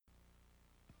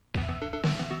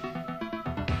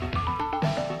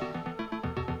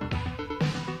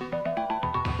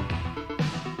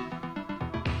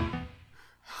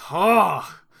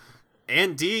Oh,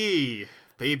 Andy,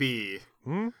 baby.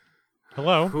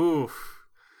 Hello. Oof.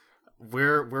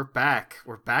 We're back.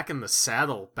 We're back in the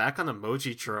saddle. Back on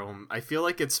Emoji Drome. I feel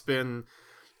like it's been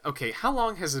okay. How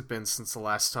long has it been since the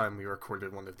last time we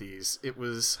recorded one of these? It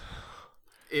was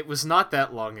not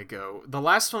that long ago. The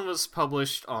last one was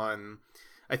published on,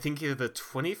 I think, either the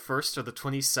 21st or the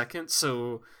 22nd.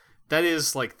 So that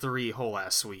is like 3 whole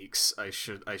ass weeks. I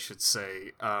should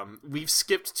say. We've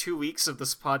skipped 2 weeks of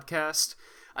this podcast.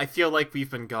 I feel like we've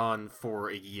been gone for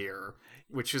a year,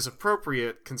 which is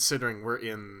appropriate considering we're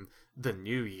in the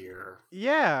new year.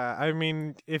 Yeah, I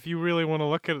mean, if you really want to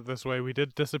look at it this way, we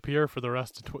did disappear for the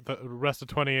rest of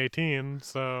 2018.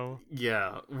 So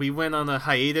Yeah, we went on a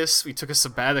hiatus. We took a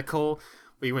sabbatical.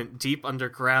 We went deep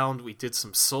underground. We did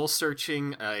some soul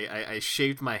searching. I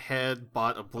shaved my head,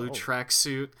 bought a blue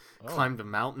tracksuit, climbed a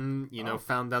mountain,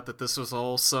 found out that this was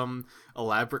all some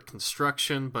elaborate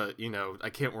construction, but, I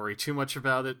can't worry too much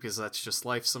about it because that's just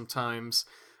life sometimes.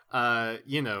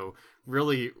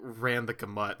 Really ran the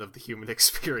gamut of the human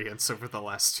experience over the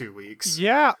last 2 weeks.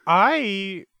 yeah,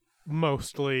 I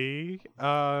mostly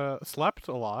slept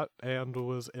a lot and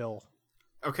was ill.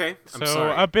 Okay, I'm So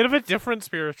sorry. a bit of a different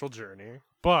spiritual journey,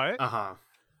 but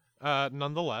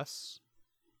nonetheless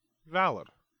valid.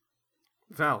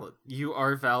 Valid. You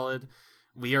are valid.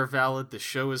 We are valid. The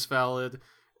show is valid.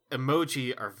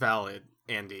 Emoji are valid,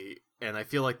 Andy. And I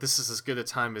feel like this is as good a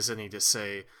time as any to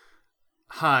say,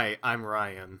 hi, I'm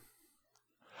Ryan.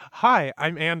 Hi,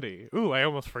 I'm Andy. Ooh, I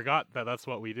almost forgot that that's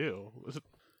what we do.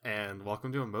 And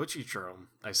welcome to Emoji Drome,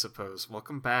 I suppose.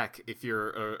 Welcome back. If you're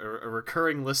a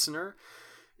recurring listener,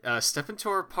 step into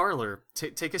our parlor.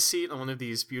 Take a seat on one of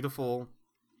these beautiful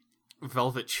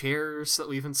velvet chairs that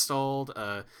we've installed.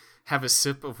 Have a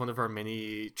sip of one of our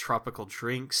many tropical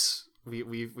drinks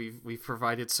we've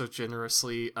provided so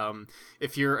generously.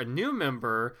 If you're a new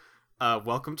member,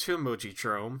 welcome to Emoji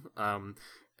Drome.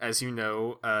 As you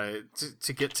know,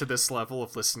 to get to this level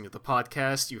of listening to the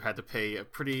podcast, you had to pay a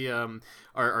pretty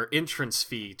our entrance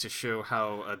fee to show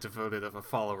how devoted of a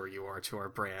follower you are to our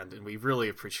brand, and we really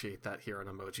appreciate that here on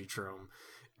Emoji Drome.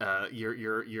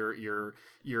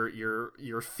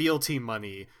 Your fealty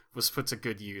money was put to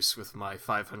good use with my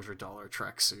 $500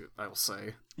 tracksuit, I will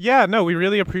say. Yeah, no, we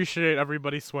really appreciate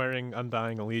everybody swearing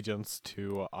undying allegiance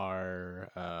to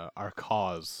our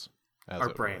cause, Our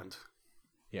brand.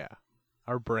 Yeah.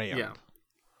 Our brand. Yeah,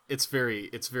 it's very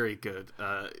good.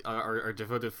 Our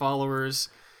devoted followers,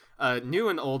 new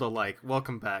and old alike,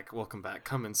 welcome back.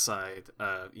 Come inside.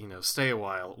 Stay a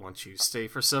while. Once you stay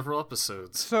for several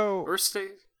episodes, or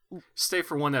stay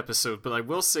for one episode. But I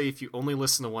will say, if you only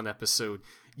listen to one episode,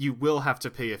 you will have to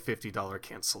pay a $50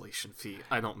 cancellation fee.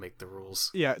 I don't make the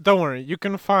rules. Yeah, don't worry. You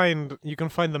can find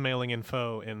the mailing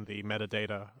info in the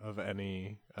metadata of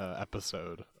any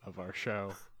episode of our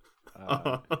show.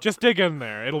 Just dig in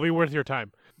there. It'll be worth your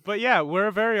time. But yeah, we're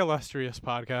a very illustrious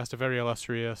podcast, a very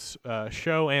illustrious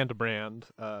show and brand.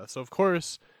 So of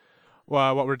course,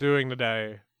 what we're doing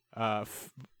today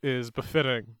is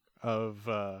befitting of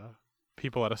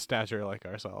people at a stature like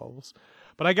ourselves.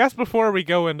 But I guess before we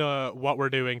go into what we're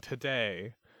doing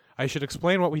today, I should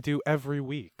explain what we do every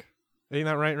week. Ain't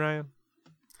that right, Ryan?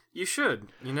 You should.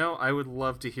 I would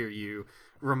love to hear you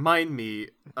remind me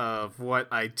of what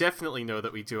I definitely know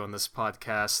that we do on this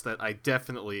podcast that I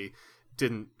definitely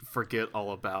didn't forget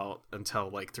all about until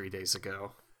like 3 days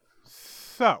ago.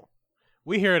 So,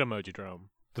 we here at Emoji Drome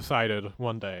decided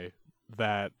one day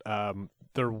that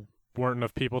there weren't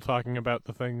enough people talking about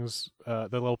the things, the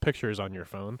little pictures on your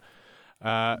phone.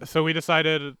 So we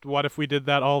decided, what if we did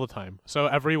that all the time? So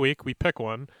every week we pick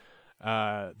one.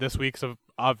 This week's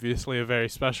obviously a very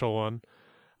special one.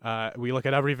 We look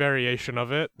at every variation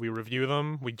of it. We review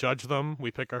them. We judge them. We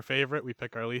pick our favorite. We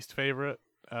pick our least favorite.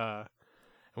 And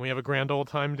we have a grand old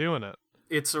time doing it.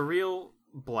 It's a real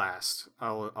blast.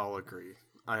 I'll agree.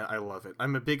 I love it.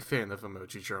 I'm a big fan of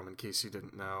Emoji Drome, in case you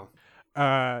didn't know.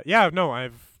 Yeah, no,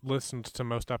 I've listened to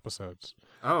most episodes.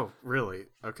 Oh, really?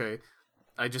 Okay.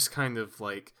 I just kind of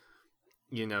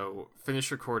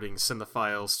finish recording, send the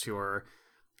files to our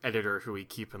editor who we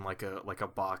keep in like a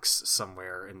box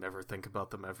somewhere and never think about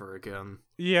them ever again.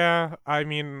 Yeah, I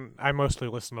mean, I mostly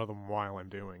listen to them while I'm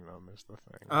doing them is the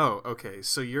thing. Oh, okay.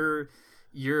 So you're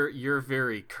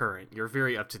very current. You're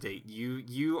very up to date.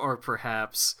 You are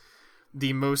perhaps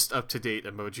the most up to date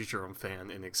Emoji Drome fan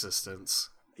in existence.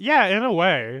 Yeah, in a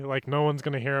way, like no one's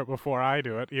gonna hear it before I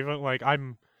do it. Even like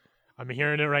I'm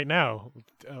hearing it right now.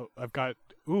 I'm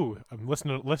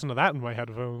listening to that in my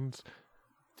headphones.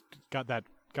 Got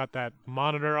that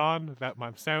monitor on.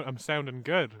 I'm sounding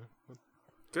good.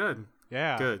 Good.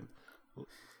 Yeah. Good.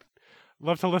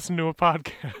 Love to listen to a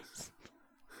podcast.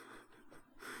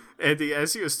 Andy,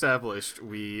 as you established,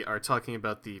 we are talking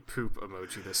about the poop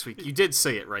emoji this week. You did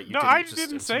say it, right? You I just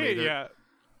didn't say it yet.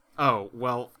 Oh,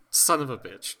 well, son of a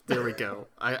bitch. There we go.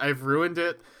 I've ruined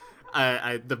it.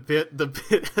 The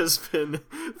bit has been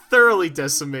thoroughly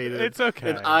decimated. It's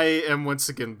okay. And I am once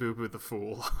again Boo Boo the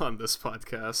Fool on this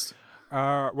podcast.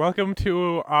 Welcome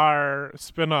to our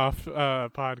spin-off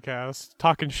podcast,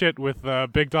 Talking Shit with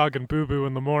Big Dog and Boo Boo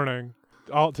in the morning.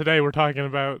 Today we're talking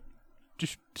about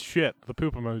just shit, the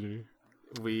poop emoji.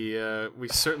 We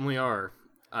certainly are.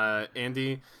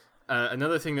 Andy,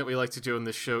 another thing that we like to do in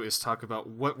this show is talk about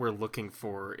what we're looking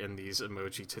for in these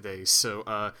emoji today.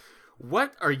 So,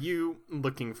 what are you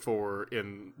looking for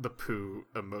in the poo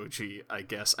emoji, I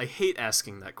guess? I hate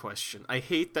asking that question. I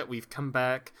hate that we've come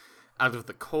back out of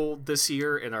the cold this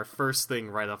year, and our first thing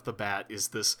right off the bat is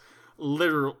this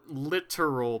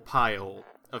literal pile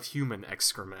of human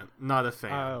excrement. Not a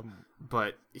fan,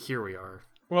 but here we are.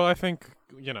 Well, I think,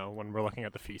 when we're looking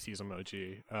at the feces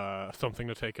emoji, something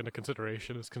to take into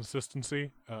consideration is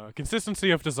consistency.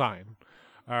 Consistency of design.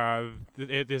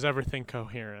 Is everything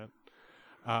coherent?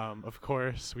 Of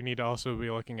course, we need to also be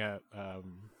looking at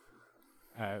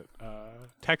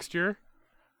texture.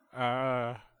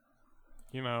 There's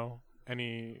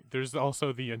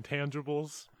also the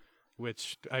intangibles,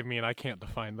 which, I can't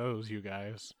define those, you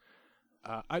guys.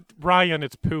 Ryan,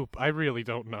 it's poop. I really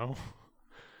don't know.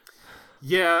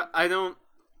 Yeah,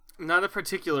 not a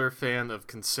particular fan of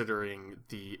considering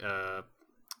the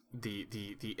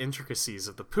intricacies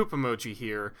of the poop emoji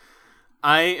here.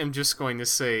 I am just going to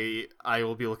say I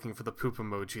will be looking for the poop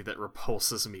emoji that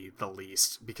repulses me the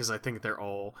least, because I think they're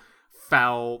all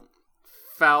foul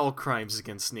crimes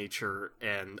against nature,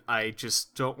 and I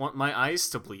just don't want my eyes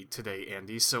to bleed today,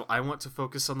 Andy, so I want to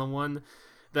focus on the one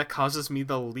that causes me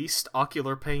the least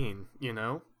ocular pain,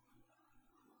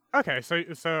 Okay, so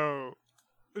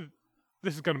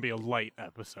this is going to be a light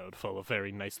episode full of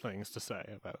very nice things to say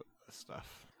about this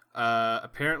stuff.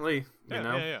 Apparently,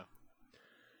 Yeah.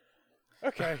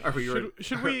 Okay. Are we ready?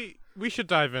 Should we should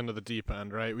dive into the deep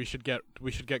end, right? We should get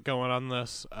going on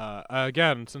this.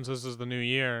 Again, since this is the new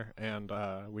year, and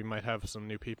we might have some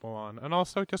new people on, and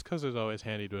also just because it's always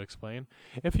handy to explain.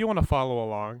 If you want to follow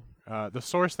along, the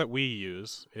source that we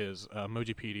use is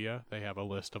Emojipedia. They have a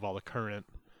list of all the current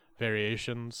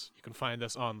variations. You can find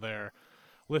this on there,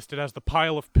 listed as the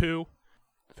pile of poo.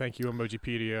 Thank you,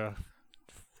 Emojipedia,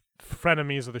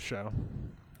 frenemies of the show.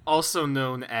 Also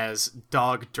known as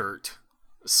dog dirt.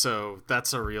 So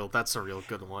that's a real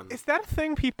good one. Is that a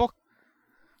thing people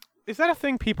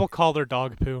call their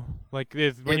dog poo? Like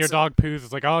when your dog poos,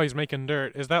 it's like, oh, he's making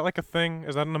dirt. Is that like a thing?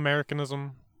 Is that an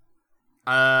Americanism?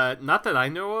 Not that I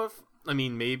know of. I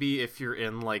mean, maybe if you're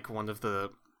in like one of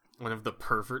the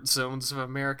pervert zones of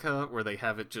America where they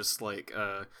have it just like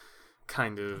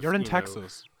kind of. You're in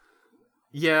Texas.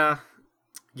 Yeah,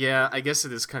 I guess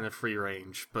it is kind of free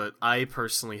range, but I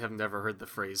personally have never heard the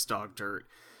phrase dog dirt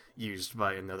used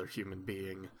by another human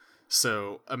being.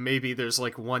 So maybe there's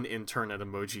like one intern at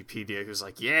Emojipedia who's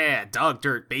like, yeah, dog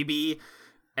dirt, baby.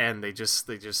 And they just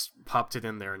popped it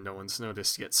in there and no one's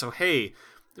noticed yet. So hey,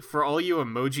 for all you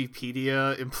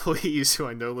Emojipedia employees who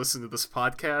I know listen to this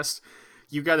podcast,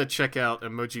 you gotta check out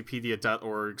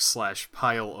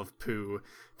emojipedia.org/pileofpoo,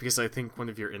 because I think one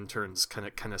of your interns kind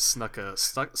of snuck a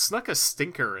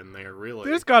stinker in there, really.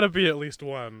 There's got to be at least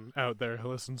one out there who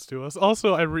listens to us.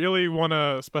 Also, I really want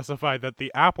to specify that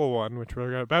the Apple one, which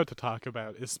we're about to talk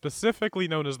about, is specifically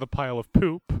known as the pile of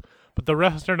poop, but the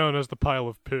rest are known as the pile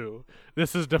of poo.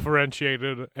 This is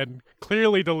differentiated and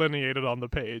clearly delineated on the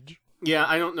page. Yeah,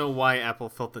 I don't know why Apple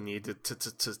felt the need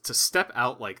to step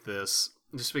out like this.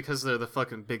 Just because they're the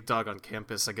fucking big dog on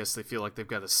campus, I guess they feel like they've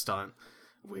got a stunt.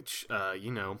 Which, I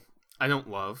don't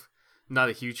love. Not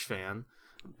a huge fan.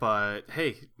 But,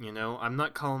 hey, I'm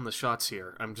not calling the shots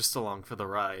here. I'm just along for the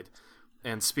ride.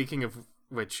 And speaking of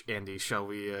which, Andy, shall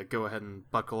we go ahead and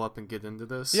buckle up and get into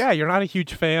this? Yeah, you're not a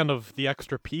huge fan of the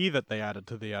extra P that they added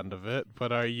to the end of it,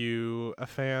 but are you a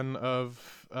fan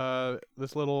of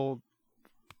this little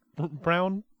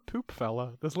brown poop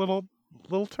fella? This little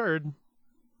turd?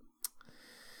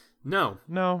 No.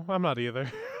 No, I'm not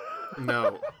either.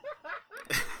 No.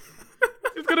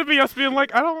 It's gonna be us being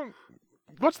like,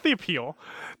 what's the appeal?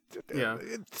 Yeah.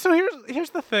 So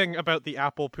here's the thing about the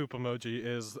Apple poop emoji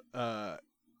is, I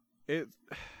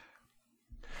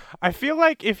feel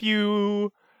like if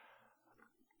you,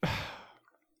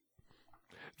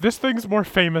 this thing's more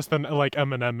famous than like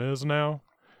Eminem is now.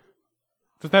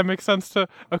 Does that make sense to?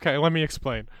 Okay, let me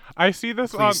explain. I see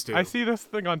this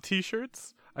thing on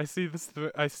T-shirts. I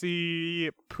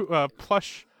see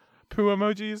plush poo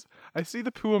emojis. I see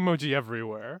the poo emoji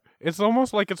everywhere. It's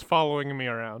almost like it's following me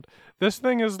around. This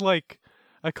thing is like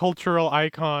a cultural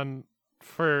icon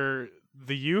for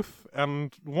the youth,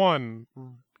 and one,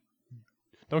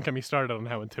 don't get me started on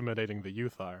how intimidating the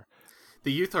youth are.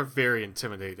 The youth are very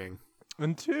intimidating.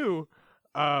 And two,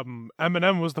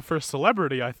 Eminem was the first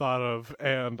celebrity I thought of,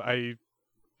 and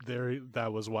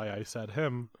that was why I said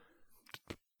him.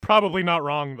 Probably not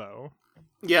wrong, though.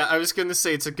 Yeah, I was gonna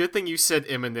say, it's a good thing you said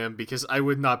Eminem, because I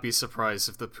would not be surprised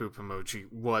if the poop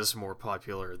emoji was more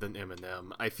popular than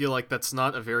Eminem. I feel like that's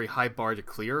not a very high bar to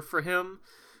clear for him.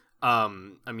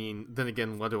 I mean, then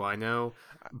again, what do I know?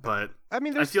 But I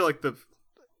mean, I feel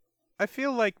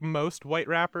like most white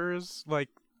rappers, like,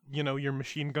 you know, your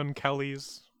Machine Gun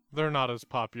Kellys, they're not as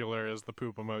popular as the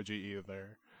poop emoji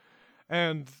either.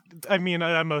 And I mean,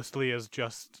 I mostly is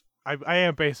just I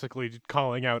am basically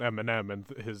calling out Eminem and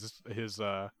his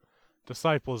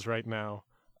disciples right now.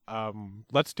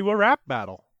 Let's do a rap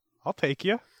battle. I'll take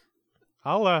you.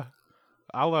 Okay.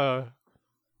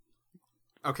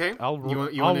 You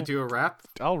want to do a rap?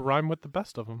 I'll rhyme with the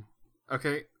best of them.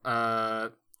 Okay.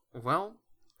 Well,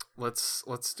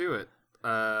 let's do it.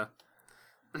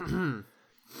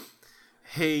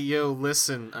 Hey, yo,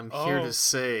 listen. I'm here to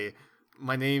say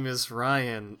my name is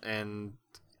Ryan, and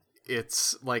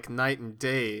it's like night and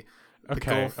day. The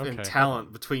gulf in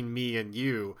talent between me and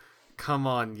you. Come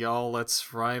on, y'all,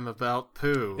 let's rhyme about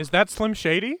poo. Is that Slim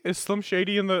Shady? Is Slim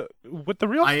Shady with the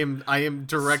real? I am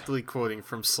directly quoting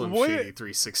from Slim Shady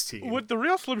 316. Would the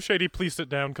real Slim Shady please sit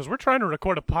down? Because we're trying to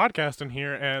record a podcast in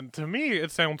here, and to me,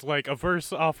 it sounds like a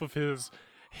verse off of his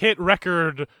hit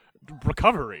record,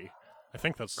 Recovery. I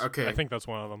think that's okay. I think that's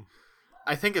one of them.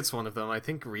 I think it's one of them. I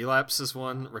think Relapse is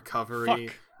one. Recovery.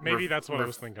 Fuck. Maybe that's what I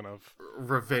was thinking of.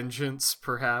 Revengeance,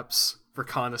 perhaps.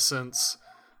 Reconnaissance.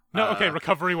 No, okay,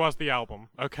 Recovery was the album.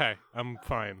 Okay, I'm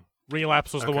fine.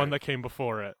 Relapse was the one that came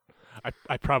before it.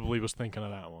 I probably was thinking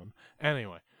of that one.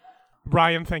 Anyway.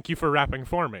 Ryan, thank you for rapping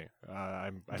for me.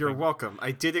 You're welcome.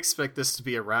 I did expect this to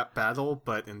be a rap battle,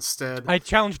 but instead... I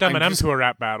challenged Eminem to a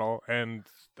rap battle, and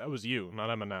that was you, not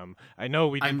Eminem. I know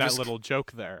we did that little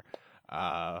joke there,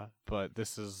 but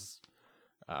this is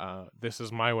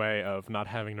my way of not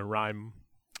having to rhyme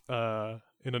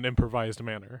in an improvised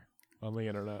manner on the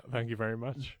internet. Thank you very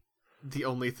much. The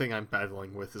only thing I'm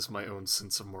battling with is my own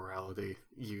sense of morality.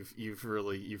 You've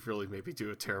really made me do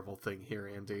a terrible thing here,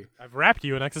 Andy. I've wrapped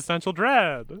you in existential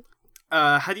dread.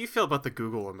 How do you feel about the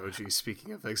Google emoji,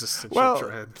 speaking of existential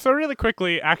dread? So really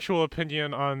quickly, actual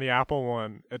opinion on the Apple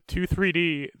one. At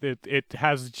 2.3D, it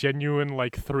has genuine,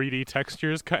 like, 3D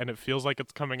textures, and it feels like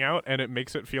it's coming out, and it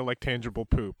makes it feel like tangible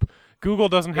poop. Google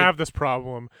doesn't have this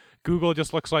problem. Google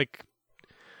just looks like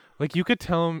you could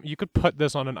tell them, you could put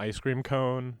this on an ice cream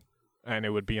cone, and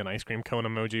it would be an ice cream cone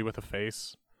emoji with a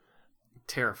face.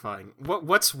 Terrifying.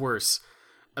 What's worse?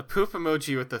 A poop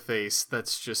emoji with a face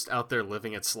that's just out there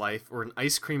living its life, or an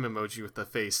ice cream emoji with a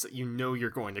face that you know you're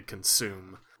going to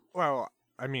consume? Well,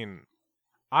 I mean,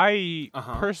 I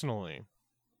personally,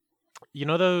 you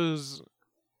know those...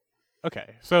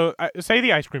 Okay, so say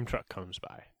the ice cream truck comes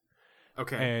by.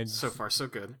 Okay, and so far so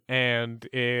good. And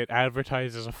it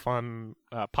advertises a fun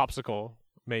popsicle,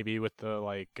 maybe with the,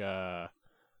 like,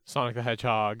 Sonic the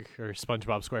Hedgehog or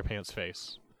SpongeBob SquarePants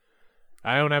face.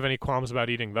 I don't have any qualms about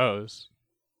eating those.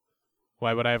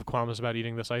 Why would I have qualms about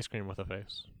eating this ice cream with a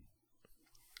face?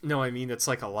 No, I mean it's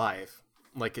like alive.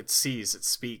 Like it sees, it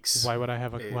speaks. Why would I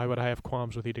have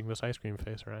qualms with eating this ice cream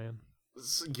face, Ryan?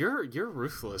 You're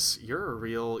ruthless. You're a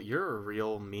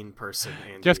real mean person,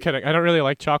 Andy. Just kidding. I don't really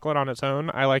like chocolate on its own.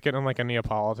 I like it in like a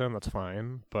Neapolitan, that's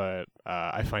fine, but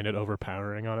I find it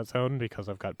overpowering on its own because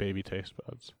I've got baby taste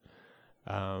buds.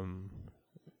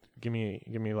 Give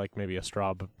me like maybe a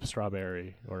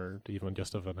strawberry or even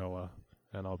just a vanilla,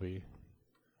 and I'll be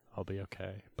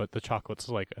okay. But the chocolate's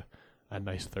like a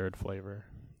nice third flavor.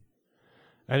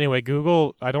 Anyway,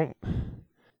 Google, I don't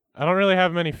really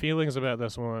have many feelings about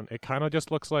this one. It kind of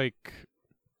just looks like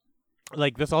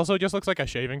this also just looks like a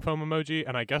shaving foam emoji,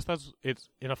 and I guess it's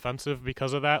inoffensive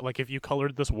because of that. Like if you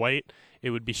colored this white,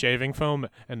 it would be shaving foam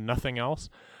and nothing else.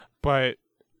 But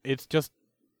it's just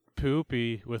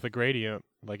poopy with a gradient.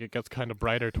 Like it gets kind of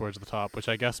brighter towards the top, which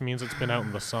I guess means it's been out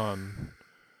in the sun.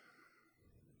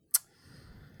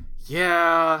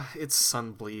 Yeah, it's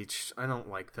sun bleached. I don't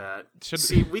like that.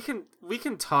 See, we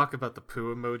can talk about the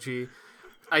poo emoji.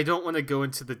 I don't want to go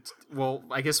into the... Well,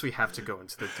 I guess we have to go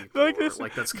into the deep lore.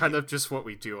 Like, that's kind of just what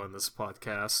we do on this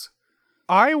podcast.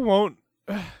 I won't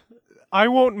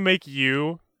make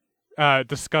you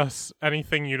discuss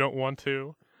anything you don't want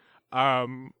to.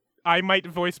 I might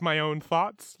voice my own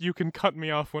thoughts. You can cut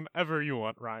me off whenever you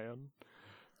want, Ryan.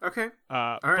 Okay.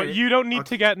 All But right. you don't need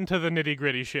to get into the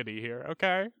nitty-gritty shitty here,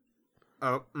 okay?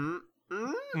 Oh,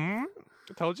 I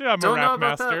told you I'm Don't a know rap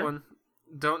about master. that one.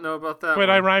 Don't know about that But one.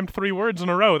 I rhymed 3 words in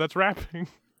a row. That's rapping.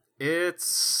 It's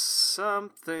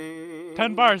something.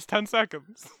 10 bars, 10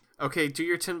 seconds. Okay, do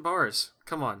your 10 bars.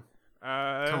 Come on.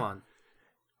 Come on.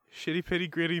 Shitty, pitty,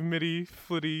 gritty, mitty,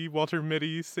 flitty, Walter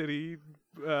Mitty, city,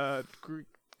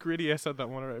 gritty. I said that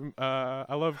one right.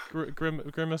 I love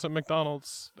Grimace at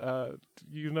McDonald's. On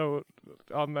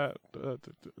that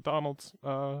Donald's.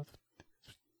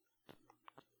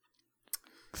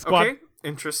 Squad. Okay,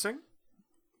 interesting.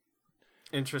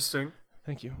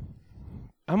 Thank you.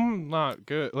 I'm not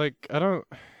good. Like, I don't.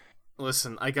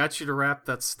 Listen, I got you to rap.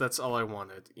 That's all I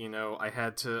wanted. You know, I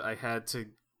had to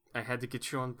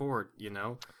get you on board. You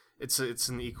know, it's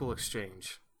an equal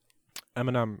exchange.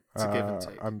 Eminem. It's a give and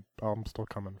take. I'm still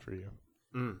coming for you.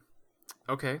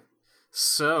 Okay.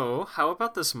 So, how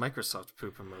about this Microsoft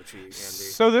poop emoji, Andy?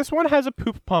 So this one has a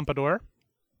poop pompadour.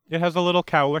 It has a little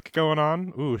cowlick going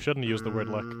on. Ooh, shouldn't use the word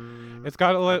lick. It's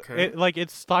got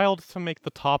it's styled to make the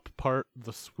top part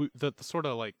the sort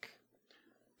of like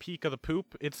peak of the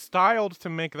poop. It's styled to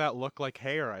make that look like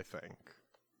hair, I think.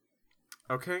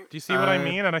 Okay. Do you see what I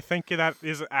mean? And I think that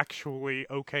is actually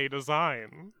okay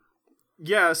design.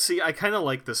 Yeah, see, I kind of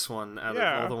like this one out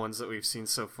of all the ones that we've seen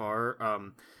so far.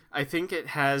 I think it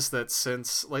has that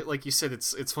sense, like you said,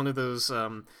 it's one of those.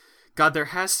 God, there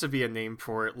has to be a name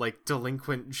for it, like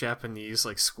delinquent Japanese,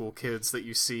 like school kids that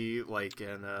you see, like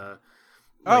in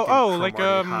like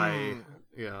high,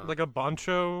 yeah, like a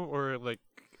bancho or like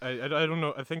I don't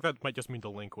know. I think that might just mean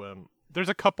delinquent. There's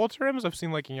a couple terms I've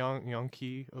seen like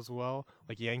Yankee as well,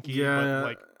 like Yankee, but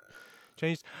like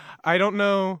changed. I don't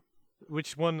know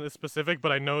which one is specific,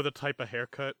 but I know the type of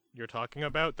haircut you're talking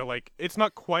about. The like, it's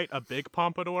not quite a big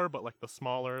pompadour, but like the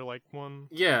smaller like one.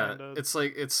 Yeah, kinda. it's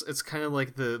like it's kind of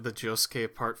like the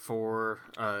Josuke Part 4.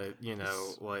 You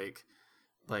know, like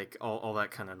all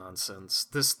that kind of nonsense.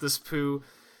 This poo,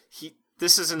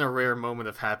 this isn't a rare moment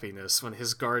of happiness when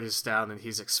his guard is down and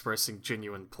he's expressing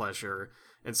genuine pleasure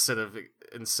instead of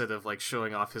like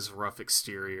showing off his rough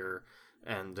exterior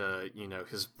and you know,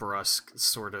 his brusque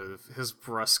sort of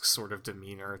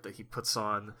demeanor that he puts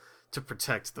on to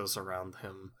protect those around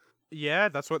him. Yeah,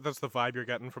 that's the vibe you're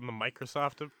getting from the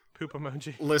Microsoft poop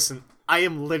emoji. Listen, I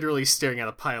am literally staring at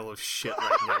a pile of shit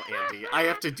right now, Andy. I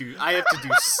have to do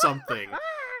something.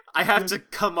 I have to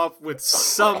come up with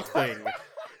something.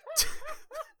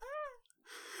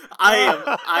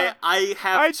 I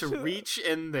have to reach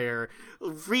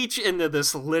into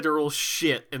this literal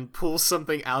shit and pull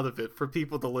something out of it for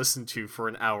people to listen to for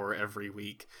an hour every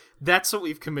week. That's what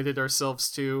we've committed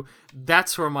ourselves to.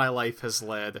 That's where my life has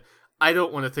led. I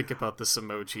don't want to think about this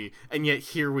emoji, and yet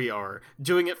here we are,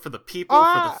 doing it for the people,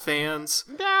 for the fans.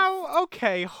 Now,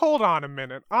 okay, hold on a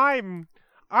minute. I'm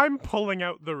pulling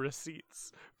out the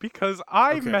receipts because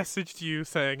I messaged you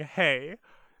saying, "Hey,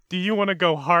 do you want to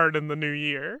go hard in the new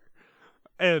year?"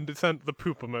 And it sent the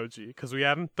poop emoji because we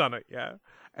hadn't done it yet.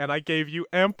 And I gave you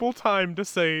ample time to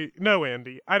say, "No,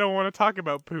 Andy, I don't want to talk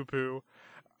about poo-poo."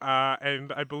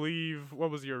 And I believe,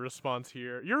 what was your response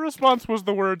here? Your response was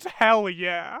the words, "Hell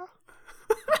yeah."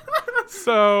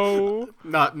 So...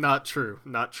 Not true.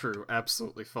 Not true.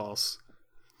 Absolutely false.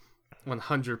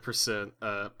 100%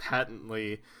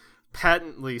 patently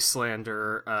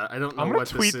slander. I don't know what this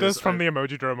is. I'm gonna tweet this from the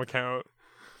Emoji Drum account.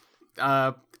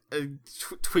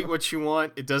 Tweet what you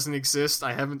want. It doesn't exist.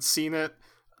 I haven't seen it.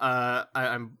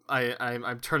 I'm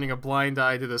turning a blind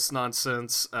eye to this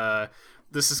nonsense.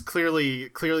 This is clearly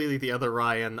the other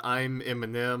Ryan. I'm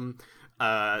Eminem.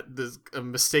 There's a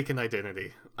mistaken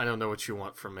identity. I don't know what you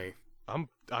want from me.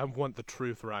 I want the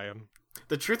truth, Ryan.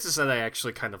 The truth is that I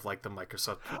actually kind of like the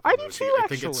Microsoft emoji. I do too,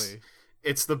 actually. I think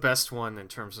it's the best one in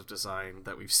terms of design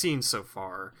that we've seen so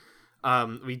far.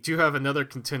 We do have another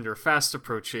contender fast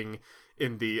approaching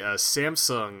in the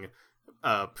Samsung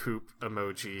poop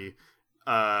emoji.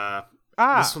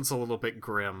 This one's a little bit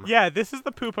grim. Yeah, this is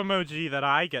the poop emoji that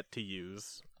I get to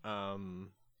use.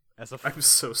 As a I'm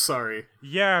so sorry.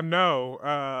 Yeah, no.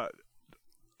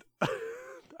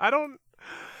 I don't...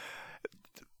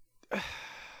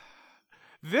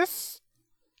 Here's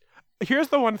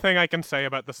the one thing I can say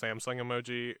about the Samsung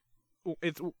emoji.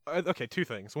 It's okay, 2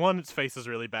 things. One, its face is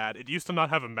really bad. It used to not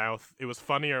have a mouth. It was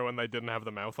funnier when they didn't have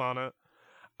the mouth on it.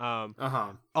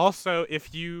 Also,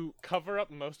 if you cover up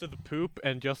most of the poop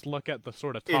and just look at the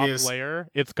sort of top layer,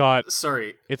 it's got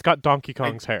Donkey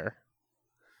Kong's hair.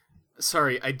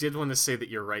 Sorry, I did want to say that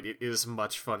you're right. It is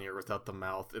much funnier without the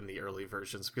mouth in the early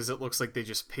versions because it looks like they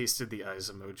just pasted the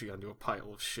eyes emoji onto a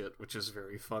pile of shit, which is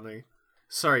very funny.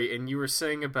 Sorry, and you were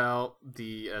saying about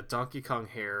the Donkey Kong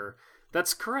hair.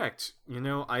 That's correct.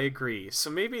 I agree. So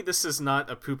maybe this is not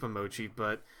a poop emoji,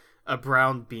 but a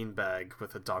brown beanbag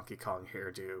with a Donkey Kong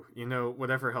hairdo.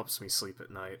 Whatever helps me sleep at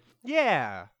night.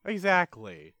 Yeah,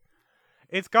 exactly.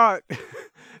 It's got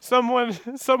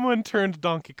someone turned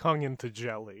Donkey Kong into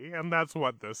jelly, and that's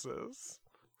what this is.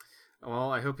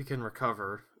 Well, I hope he can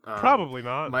recover. Probably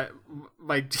not.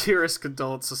 My dearest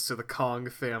condolences to the Kong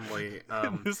family.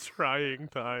 In this trying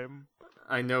time.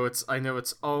 I know it's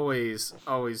always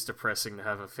depressing to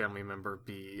have a family member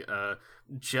be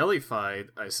jellified,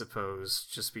 I suppose,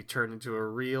 just be turned into a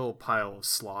real pile of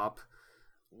slop.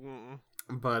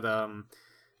 But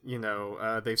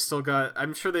they've still got.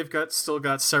 I'm sure they've still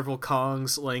got several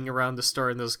Kongs laying around to star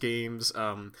in those games.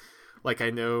 I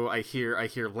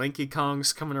hear Lanky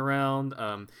Kong's coming around.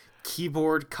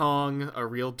 Keyboard Kong, a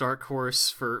real dark horse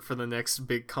for the next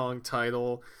big Kong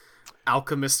title.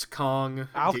 Alchemist Kong.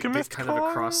 Alchemist kind Kong? of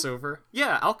a crossover.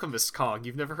 Yeah, Alchemist Kong.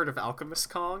 You've never heard of Alchemist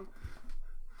Kong?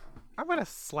 I'm gonna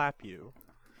slap you.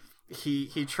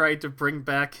 He tried to bring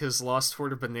back his lost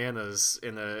hoard of bananas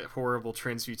in a horrible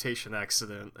transmutation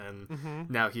accident, and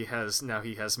now he has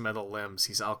metal limbs.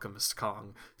 He's Alchemist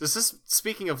Kong.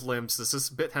 Speaking of limbs, does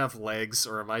this bit have legs,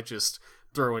 or am I just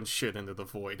throwing shit into the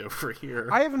void over here?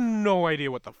 I have no idea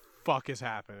what the fuck is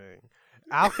happening.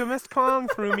 Alchemist Kong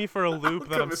threw me for a loop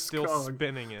that I'm still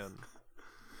spinning in.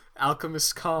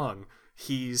 Alchemist Kong.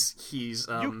 He's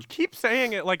You keep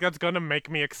saying it like that's gonna make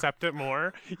me accept it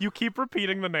more. You keep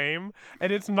repeating the name,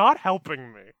 and it's not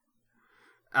helping me.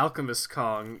 Alchemist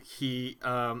Kong, he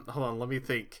hold on, let me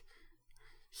think.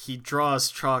 He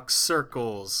draws chalk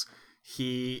circles.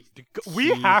 We're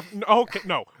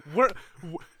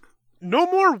no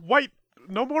more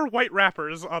white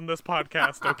rappers on this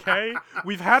podcast, okay?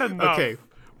 We've had enough. Okay.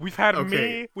 We've had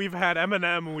me, we've had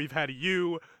Eminem, we've had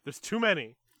you. There's too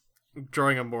many.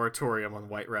 Drawing a moratorium on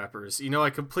white rappers. I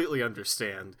completely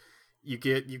understand. You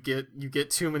get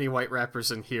too many white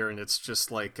rappers in here, and it's just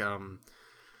like,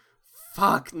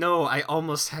 fuck, no, I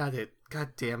almost had it.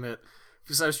 God damn it.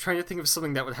 Because I was trying to think of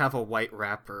something that would have a white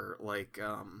rapper, like,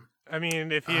 I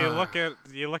mean, if you look at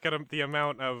the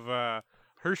amount of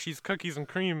Hershey's cookies and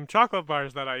cream chocolate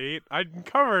bars that I eat, I'm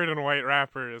covered in white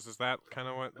wrappers. Is that kind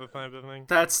of what the type of thing?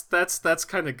 That's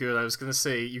kind of good. I was gonna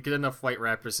say you get enough white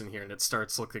wrappers in here, and it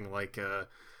starts looking like a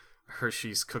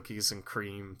Hershey's cookies and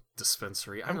cream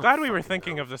dispensary. I'm glad we were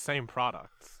thinking of the same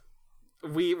products.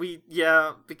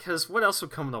 Yeah, because what else would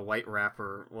come in a white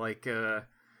wrapper? Like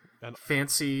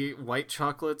fancy white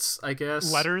chocolates, I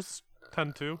guess. Letters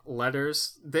tend to.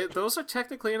 Letters. Those are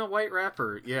technically in a white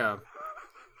wrapper. Yeah.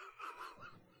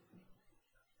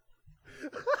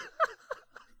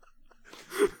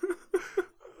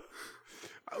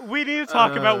 We need to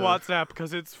talk about WhatsApp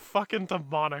because it's fucking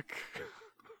demonic.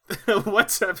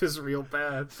 WhatsApp is real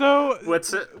bad. So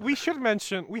what's it? We should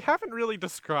mention we haven't really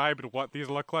described what these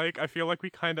look like. I feel like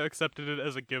we kind of accepted it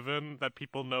as a given that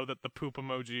people know that the poop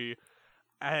emoji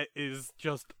is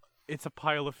just it's a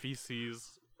pile of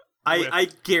feces. I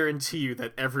guarantee you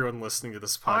that everyone listening to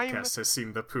this podcast has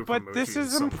seen the poop emoji. But this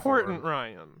is important,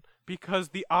 Ryan. Because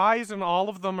the eyes in all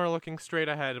of them are looking straight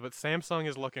ahead, but Samsung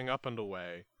is looking up and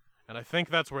away. And I think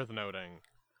that's worth noting.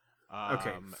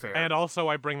 Okay, fair. And also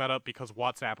I bring that up because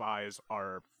WhatsApp eyes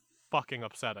are fucking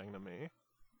upsetting to me.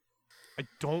 I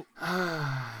don't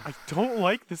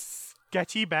like this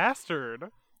sketchy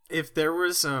bastard. If there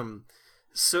was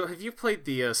so have you played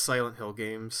the Silent Hill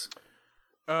games?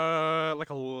 Like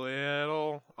a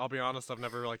little. I'll be honest, I've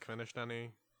never finished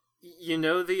any.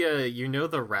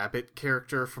 The rabbit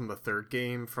character from the third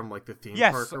game from the theme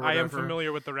park or whatever? Yes, I am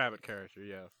familiar with the rabbit character,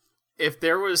 yes. If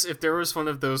there was one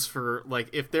of those for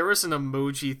if there was an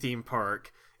emoji theme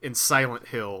park in Silent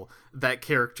Hill, that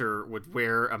character would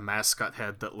wear a mascot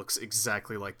head that looks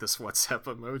exactly like this WhatsApp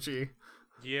emoji.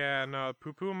 Yeah, no,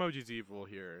 poo-poo emoji's evil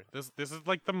here. This is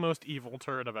the most evil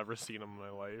turd I've ever seen in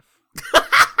my life.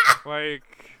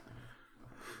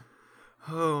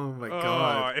 Oh my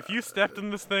god. If you stepped in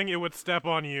this thing, it would step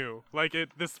on you.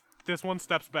 This one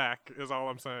steps back, is all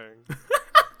I'm saying.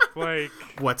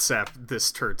 WhatsApp,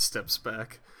 this turd steps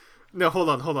back. No, hold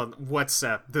on.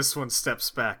 WhatsApp, this one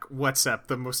steps back. WhatsApp,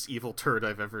 the most evil turd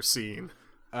I've ever seen.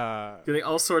 Getting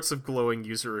all sorts of glowing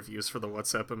user reviews for the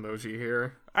WhatsApp emoji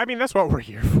here. I mean, that's what we're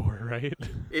here for, right?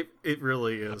 It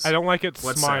really is. I don't like its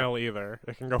WhatsApp. Smile either.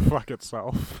 It can go fuck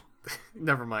itself.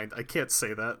 Never mind, I can't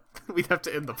say that. We'd have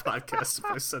to end the podcast if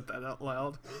I said that out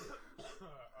loud. Oh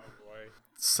boy.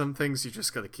 Some things you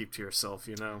just gotta keep to yourself,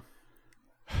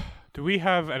 Do we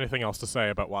have anything else to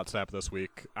say about WhatsApp this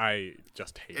week? I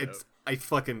just hate it. I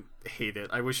fucking hate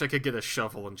it. I wish I could get a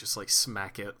shovel and just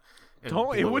smack it. and It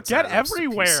blow would its get atoms to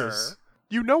everywhere. pieces.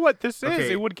 You know what this is.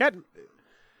 Okay. It would get,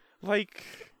 like,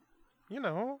 you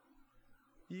know,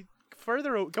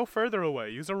 go further away.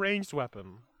 Use a ranged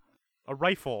weapon, a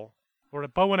rifle, or a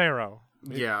bow and arrow.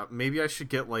 Yeah, maybe I should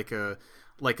get like a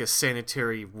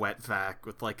sanitary wet vac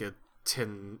with like a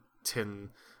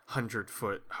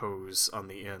 100-foot hose on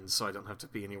the end, so I don't have to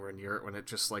be anywhere near it when it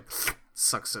just like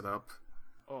sucks it up.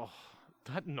 Oh,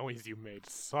 that noise you made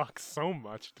sucks so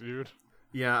much, dude.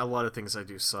 Yeah, a lot of things I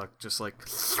do suck. Just like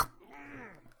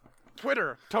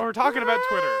Twitter. We're talking about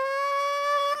Twitter.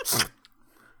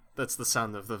 That's the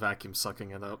sound of the vacuum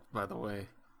sucking it up, by the way.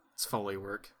 It's Foley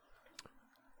work.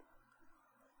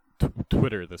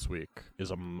 Twitter this week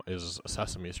is a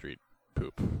Sesame Street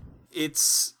poop. It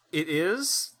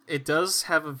does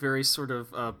have a very sort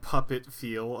of puppet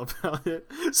feel about it.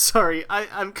 Sorry,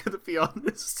 I'm gonna be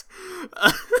honest.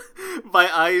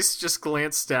 My eyes just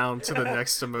glance down to the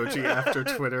next emoji after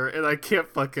Twitter, and I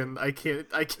can't deal with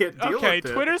it. Okay,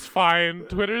 Twitter's fine.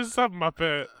 Twitter's a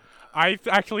Muppet. I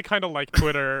actually kind of like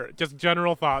Twitter. Just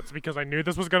general thoughts, because I knew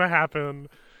this was gonna happen.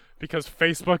 Because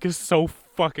Facebook is so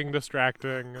fucking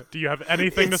distracting. Do you have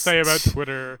anything to say about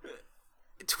Twitter?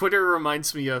 Twitter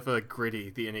reminds me of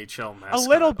Gritty, the NHL mascot. A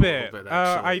little bit.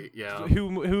 Actually. Yeah.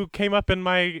 Who came up in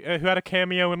my who had a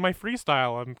cameo in my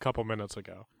freestyle a couple minutes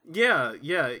ago. Yeah.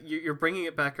 You're bringing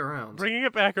it back around. Bringing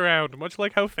it back around, much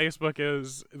like how Facebook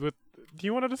is. Do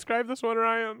you want to describe this one,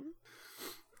 Ryan?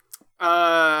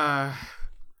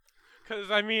 Because,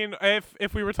 I mean,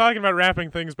 if we were talking about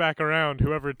wrapping things back around,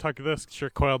 whoever took this sure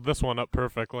coiled this one up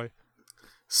perfectly.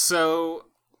 So,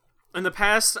 in the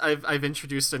past, I've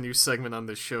introduced a new segment on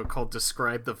this show called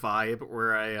Describe the Vibe,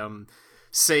 where I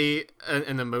say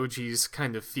an emoji's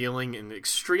kind of feeling in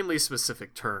extremely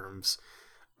specific terms.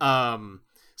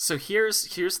 So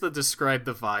here's the Describe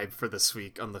the Vibe for this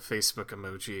week on the Facebook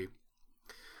emoji.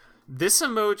 This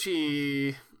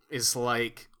emoji is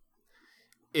like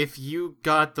if you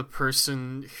got the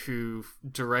person who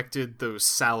directed those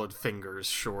salad fingers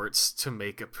shorts to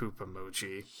make a poop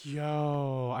emoji.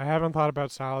 Yo, I haven't thought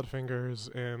about salad fingers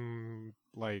in,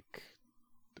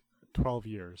 12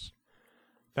 years.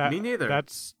 Me neither.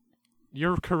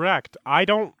 You're correct. I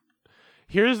don't...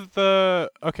 There's a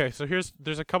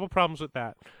couple problems with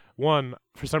that. One,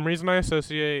 for some reason I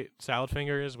associate salad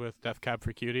fingers with Death Cab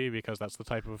for Cutie because that's the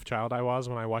type of child I was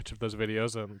when I watched those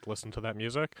videos and listened to that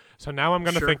music. So now I'm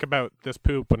going to think about this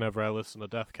poop whenever I listen to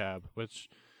Death Cab, which,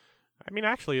 I mean,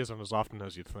 actually isn't as often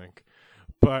as you'd think.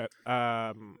 But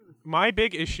my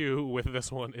big issue with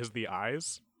this one is the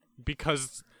eyes,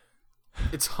 because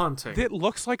it's haunting. It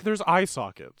looks like there's eye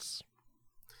sockets.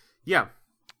 Yeah.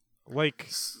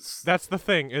 That's the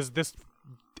thing, is this...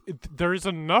 There is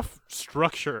enough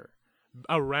structure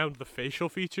around the facial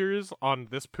features on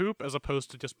this poop as opposed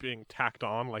to just being tacked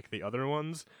on like the other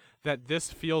ones that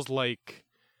this feels like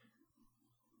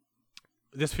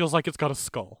it's got a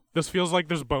skull. This feels like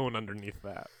there's bone underneath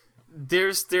that.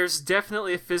 There's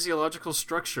definitely a physiological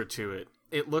structure to it.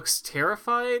 It looks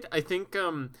terrified. I think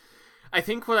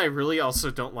what I really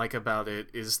also don't like about it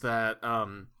is that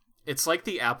it's like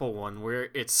the Apple one where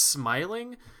it's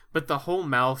smiling, but the whole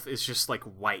mouth is just like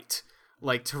white,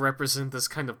 like to represent this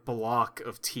kind of block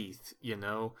of teeth, you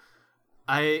know?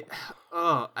 I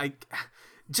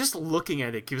just looking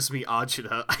at it gives me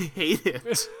agita. I hate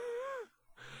it.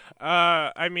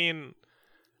 I mean,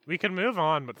 we can move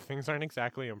on, but things aren't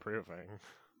exactly improving.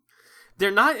 They're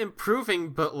not improving,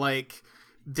 but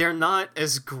they're not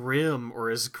as grim or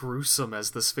as gruesome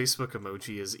as this Facebook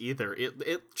emoji is either.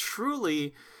 It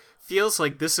truly feels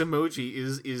like this emoji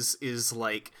is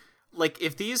like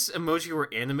if these emoji were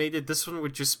animated, this one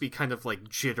would just be kind of like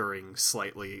jittering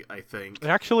slightly, I think.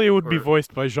 Actually, it would be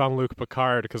voiced by Jean-Luc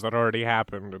Picard because that already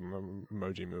happened in the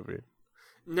Emoji Movie.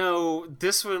 No,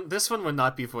 this one would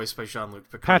not be voiced by Jean-Luc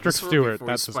Picard. Patrick Stewart,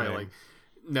 that's his name.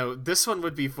 No, this one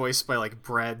would be voiced by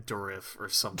Brad Dourif or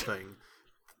something.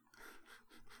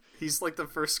 He's like the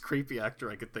first creepy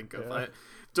actor I could think of. Yeah.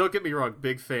 Don't get me wrong,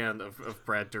 big fan of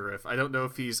Brad Dourif. I don't know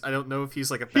if he's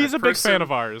like a bad He's a big person. fan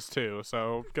of ours too,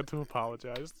 so good to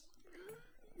apologize.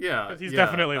 Yeah, he's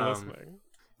definitely listening.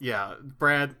 Yeah,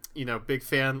 Brad, big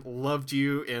fan. Loved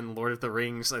you in Lord of the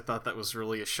Rings. I thought that was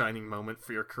really a shining moment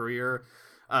for your career.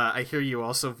 I hear you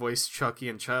also voiced Chucky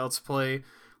in Child's Play.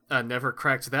 Never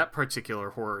cracked that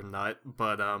particular horror nut,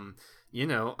 but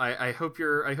I hope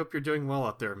you're doing well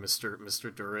out there, Mr.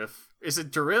 Dourif. Is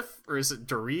it Dourif or is it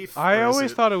Dourif? I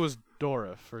always thought it was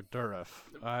Dorif or Durif.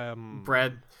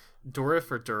 Brad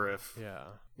Dourif or Dourif?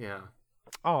 Yeah.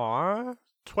 Aw,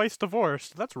 twice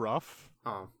divorced. That's rough.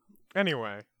 Oh.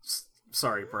 Anyway.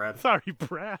 Sorry, Brad. Sorry,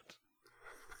 Brad.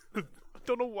 I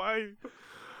don't know why.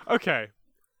 Okay.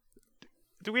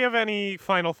 Do we have any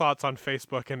final thoughts on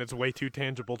Facebook and its way too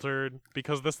tangible turd?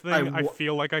 Because this thing, I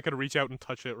feel like I could reach out and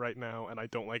touch it right now, and I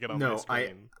don't like it on my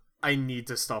screen. I need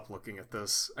to stop looking at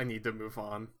this. I need to move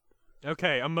on.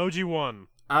 Okay, Emoji 1.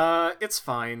 It's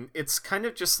fine. It's kind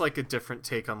of just like a different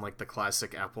take on like the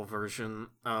classic Apple version.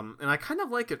 And I kind of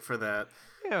like it for that.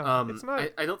 Yeah, it's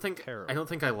not I don't think terrible. I don't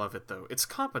think I love it though. It's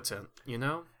competent, you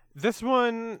know? This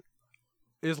one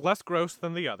is less gross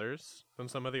than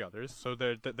some of the others. So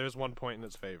there's one point in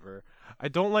its favor. I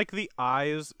don't like the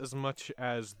eyes as much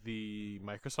as the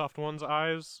Microsoft one's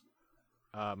eyes.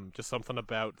 Just something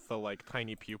about the like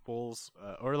tiny pupils,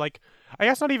 or like I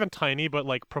guess not even tiny, but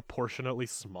like proportionately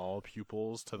small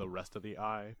pupils to the rest of the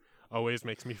eye always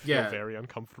makes me feel very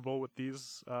uncomfortable with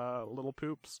these little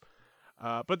poops.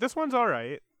 But this one's all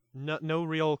right. No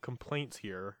real complaints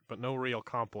here, but no real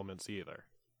compliments either.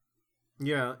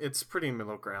 Yeah, it's pretty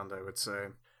middle ground, I would say.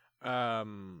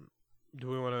 Do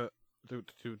we want to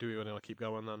do we want to keep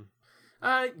going then?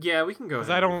 Yeah, we can go. Because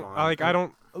I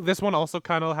don't. This one also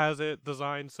kind of has it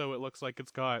designed so it looks like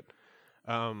it's got,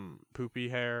 poopy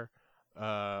hair,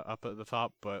 up at the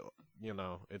top, but you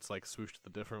know it's like swooshed a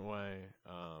different way.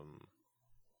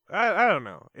 I don't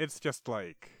know. It's just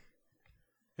like,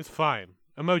 it's fine.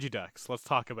 Emoji Dex. Let's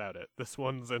talk about it. This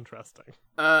one's interesting.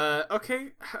 Okay.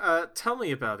 Tell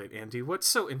me about it, Andy. What's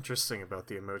so interesting about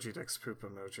the Emoji Dex poop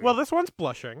emoji? Well, this one's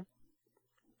blushing.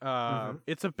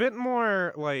 It's a bit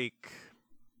more like,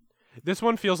 this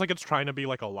one feels like it's trying to be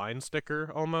like a line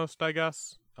sticker almost, I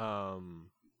guess.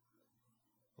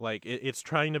 Like it's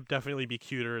trying to definitely be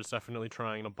cuter. It's definitely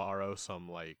trying to borrow some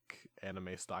like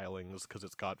anime stylings because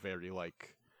it's got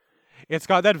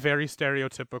that very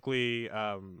stereotypically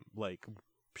like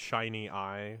shiny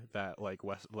eye that like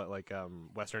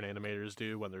Western animators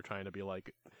do when they're trying to be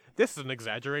like, this is an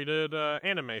exaggerated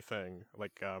anime thing,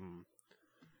 like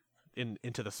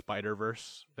Into the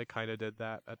Spider-Verse, they kind of did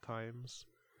that at times.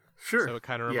 Sure. So it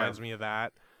kind of reminds me of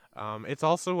that. It's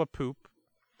also a poop.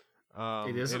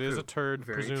 It is a turd,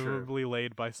 Very presumably true.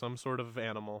 laid by some sort of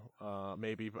animal.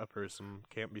 Maybe a person.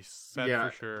 Can't be said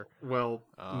for sure. Well,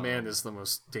 man is the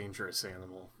most dangerous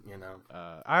animal, you know.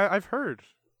 I've heard.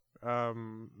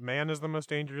 Man is the most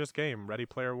dangerous game. Ready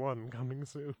Player One coming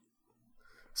soon.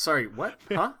 Sorry, what?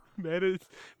 Huh?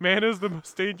 Man is the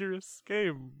most dangerous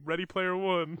game. Ready Player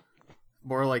One.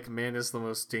 More like man is the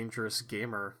most dangerous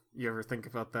gamer. You ever think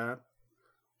about that?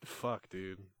 Fuck,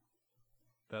 dude.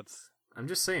 I'm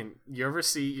just saying. You ever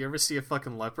see a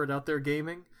fucking leopard out there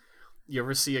gaming? You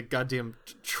ever see a goddamn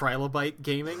trilobite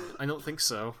gaming? I don't think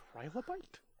so.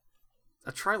 Trilobite?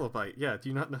 A trilobite, yeah. Do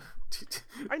you not know?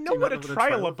 I know what a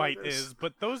trilobite is,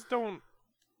 but those don't...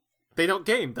 They don't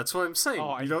game, that's what I'm saying.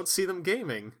 I don't see them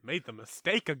gaming. Made the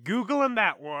mistake of Googling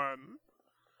that one.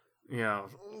 Yeah.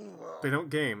 They don't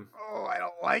game. Oh, I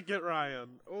don't like it,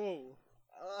 Ryan. Oh.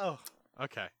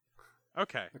 Okay.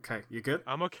 Okay, you good?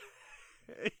 I'm okay.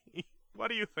 What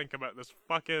do you think about this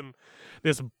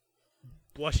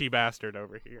blushy bastard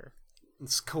over here?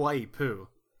 It's kawaii poo.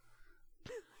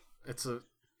 It's a...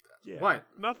 Yeah, what?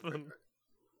 Nothing.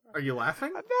 Are you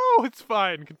laughing? No, it's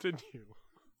fine. Continue.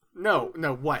 No,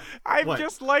 what? I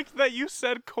just liked that you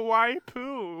said kawaii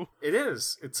poo. It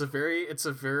is. It's a very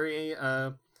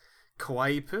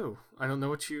kawaii poo. I don't know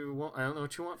what you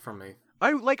want from me.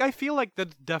 I feel like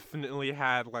that definitely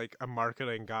had like a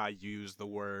marketing guy use the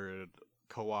word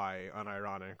kawaii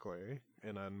unironically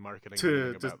in a marketing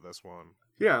meeting about this one.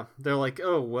 Yeah, they're like,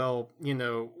 oh well, you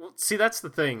know. See, that's the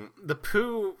thing. The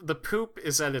poop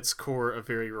is at its core a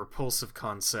very repulsive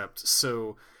concept.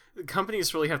 So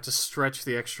companies really have to stretch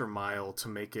the extra mile to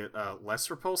make it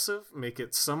less repulsive, make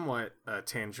it somewhat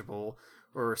tangible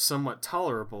or somewhat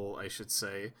tolerable, I should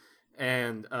say.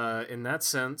 And in that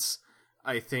sense,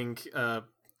 I think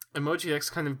Emoji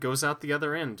X kind of goes out the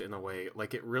other end in a way.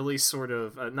 Like it really sort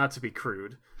of not to be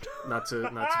crude, not to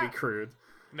be crude.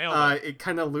 It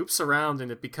kind of loops around and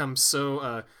it becomes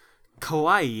so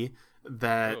kawaii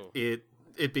that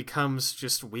it becomes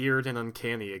just weird and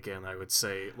uncanny again, I would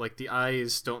say. Like the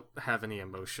eyes don't have any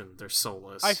emotion; they're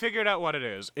soulless. I figured out what it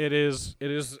is.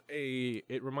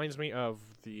 It reminds me of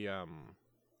the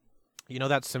you know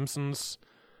that Simpsons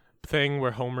thing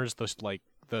where Homer's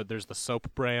there's the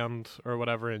soap brand or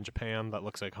whatever in Japan that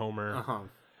looks like Homer. Uh-huh.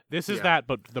 This is that,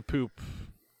 but the poop.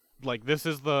 Like, this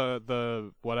is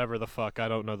the whatever the fuck. I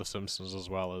don't know the Simpsons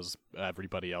as well as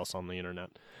everybody else on the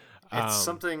internet. It's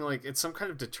something like, it's some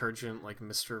kind of detergent, like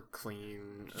Mr.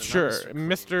 Clean. Sure,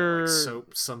 Mr. Like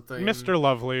soap something. Mr.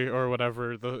 Lovely or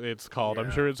whatever it's called. Yeah.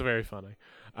 I'm sure it's very funny.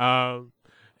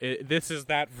 This is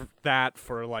that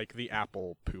for like the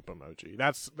Apple poop emoji.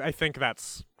 I think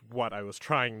that's what I was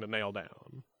trying to nail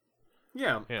down.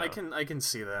 Yeah, Yeah. I can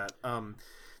see that.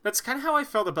 That's kind of how I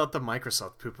felt about the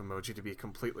Microsoft poop emoji, to be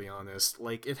completely honest.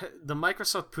 Like the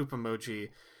Microsoft poop emoji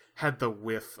had the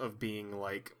whiff of being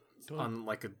like on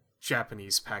like a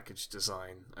Japanese package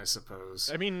design, I suppose.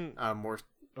 I mean, more.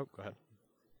 Oh, go ahead.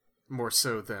 More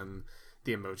so than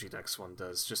the Emoji Dex one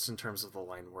does, just in terms of the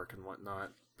line work and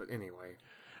whatnot. But anyway.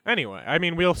 Anyway, I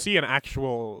mean, we'll see an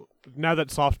actual. Now that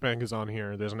SoftBank is on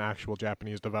here, there's an actual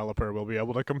Japanese developer we'll be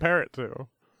able to compare it to.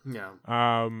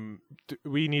 Yeah.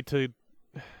 We need to.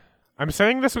 I'm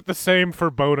saying this with the same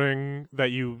foreboding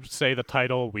that you say the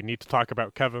title. We need to talk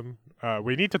about Kevin.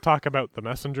 We need to talk about the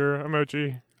messenger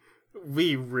emoji.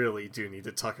 We really do need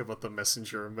to talk about the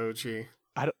messenger emoji.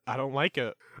 I don't like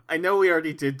it. I know we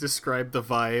already did describe the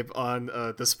vibe on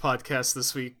this podcast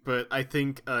this week, but I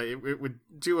think it would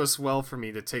do us well for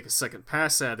me to take a second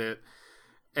pass at it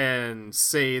and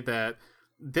say that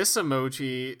this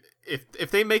emoji,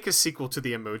 if they make a sequel to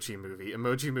the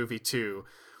Emoji Movie 2,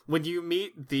 when you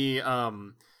meet the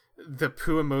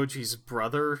Poo Emoji's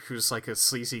brother, who's like a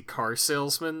sleazy car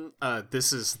salesman,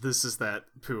 this is that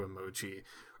Poo Emoji.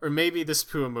 Or maybe this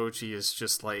Poo Emoji is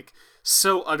just like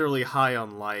so utterly high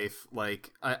on life.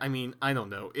 Like, I mean, I don't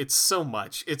know. It's so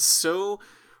much. It's so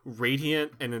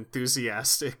radiant and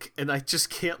enthusiastic, and I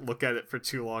just can't look at it for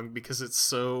too long because it's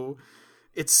so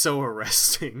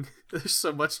arresting. There's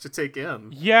so much to take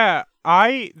in. Yeah,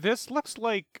 this looks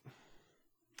like,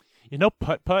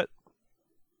 Putt Putt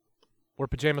or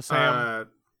Pajama Sam.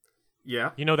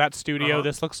 Yeah. You know that studio?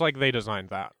 This looks like they designed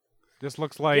that. This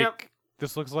looks like. Yep.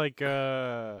 This looks like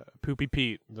Poopy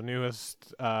Pete, the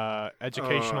newest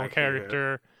educational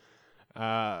character.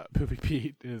 Poopy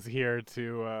Pete is here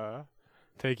to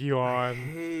take you on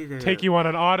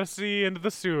an odyssey into the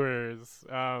sewers.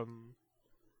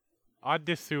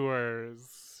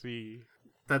 Odyssewers.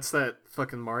 That's that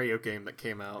fucking Mario game that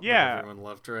came out that everyone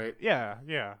loved, right? Yeah.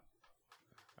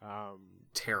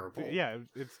 Terrible. Yeah,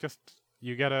 it's just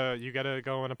you gotta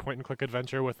go on a point and click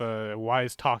adventure with a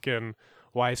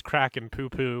wisecracking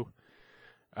poo-poo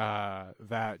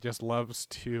that just loves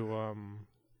to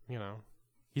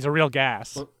he's a real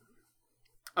gas.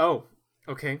 Oh,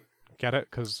 okay. Get it?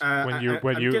 Because when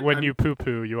you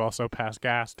poo-poo, you also pass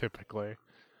gas typically,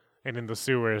 and in the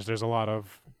sewers there's a lot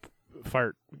of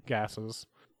fart gases.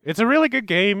 It's a really good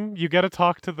game. You got to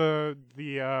talk to the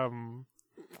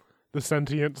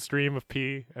sentient stream of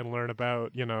pee and learn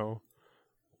about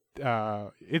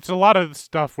it's a lot of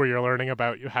stuff where you're learning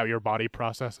about how your body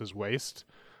processes waste.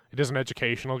 It is an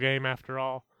educational game after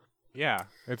all. Yeah,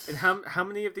 it's. And how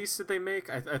many of these did they make?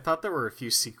 I thought there were a few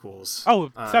sequels.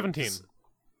 17.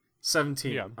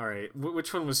 17. Yeah. All right.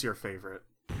 Which one was your favorite?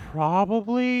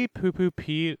 Probably Poo Poo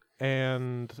Pete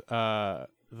and the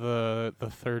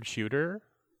third shooter.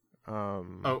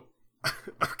 Oh,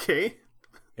 okay.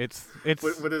 It's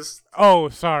what is? Oh,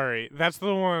 sorry. That's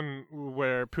the one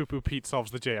where Poo Poo Pete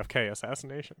solves the JFK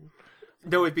assassination.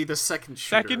 No, it'd be the second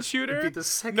shooter. Second shooter? It'd be the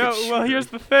second No, shooter. well, here's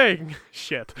the thing.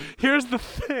 Shit. Here's the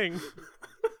thing.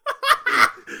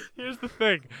 Here's the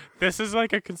thing. This is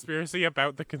like a conspiracy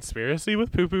about the conspiracy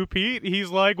with Poo Poo Pete. He's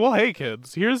like, well, hey,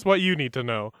 kids, here's what you need to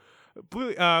know.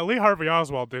 Lee Harvey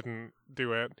Oswald didn't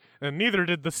do it, and neither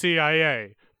did the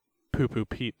CIA. Poo Poo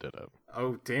Pete did it.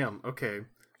 Oh, damn. Okay.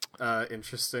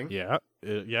 Interesting. Yeah.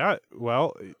 Yeah.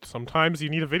 Well, sometimes you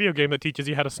need a video game that teaches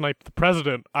you how to snipe the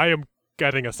president. I am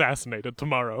getting assassinated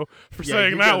tomorrow for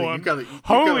saying that one.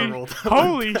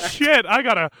 Holy shit! I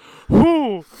gotta.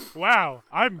 Whoo! Wow!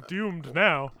 I'm doomed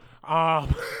now.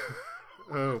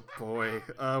 Oh boy.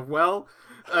 Well,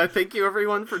 thank you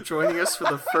everyone for joining us for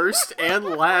the first and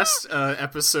last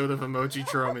episode of Emoji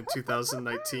Jerome in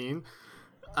 2019.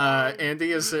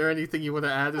 Andy, is there anything you want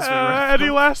to add as we wrap up? Any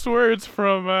last words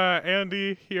from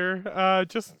Andy here?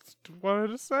 Just wanted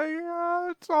to say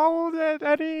it's all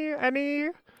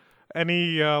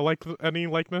any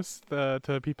likeness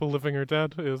to people living or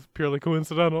dead is purely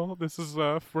coincidental. This is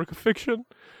a work of fiction,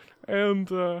 and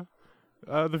the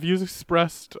views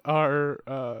expressed are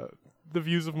the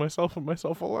views of myself and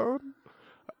myself alone.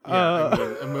 Yeah,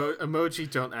 I mean, emoji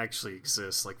don't actually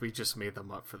exist. Like, we just made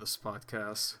them up for this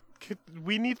podcast.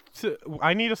 I need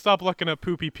to stop looking at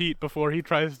Poopy Pete before he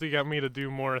tries to get me to do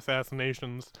more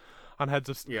assassinations on heads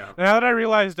of... Yeah. Now that I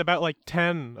realized about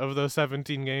 10 of those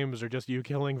 17 games are just you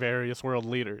killing various world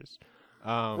leaders.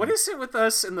 What is it with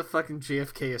us and the fucking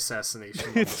JFK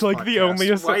assassination? It's like podcast? The only...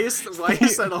 Why is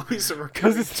that always a recurring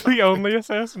Because it's the only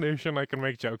assassination I can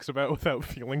make jokes about without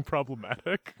feeling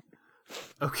problematic.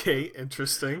 Okay,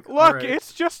 interesting. Look, right.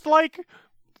 It's just like...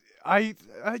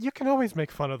 you can always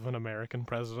make fun of an American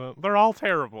president. They're all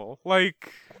terrible.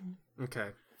 Okay,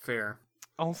 fair.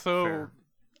 Also,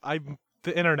 fair.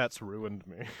 The internet's ruined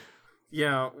me.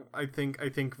 Yeah, I think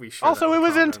we should. Also, it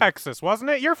was in comment. Texas, wasn't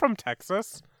it? You're from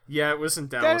Texas. Yeah, it was in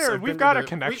Dallas. There, we've got a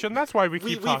connection. That's why we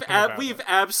keep talking about We've it.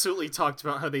 absolutely talked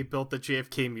about how they built the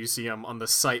JFK Museum on the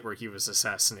site where he was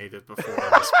assassinated before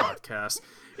on this podcast.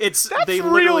 They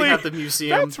literally have the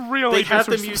museum. That's really They have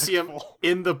the museum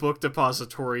in the book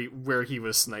depository where he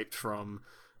was sniped from.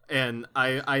 And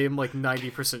I am like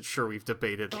 90% sure we've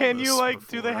debated. Can on you this like?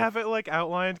 before. Do they have it like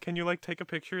outlined? Can you like take a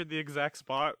picture of the exact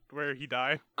spot where he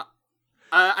died?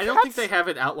 I don't think they have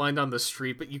it outlined on the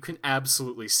street, but you can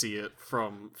absolutely see it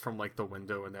from like the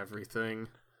window and everything.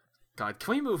 God,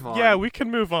 can we move on? Yeah, we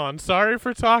can move on. Sorry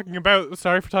for talking about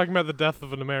the death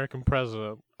of an American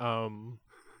president.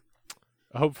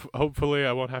 Hopefully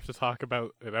I won't have to talk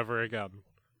about it ever again.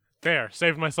 There,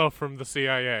 saved myself from the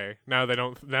CIA. Now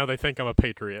they think I'm a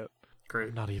patriot. Great.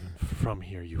 I'm not even from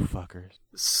here, you fuckers.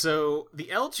 So the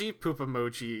LG poop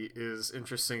emoji is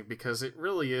interesting because it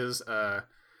really is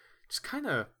just kind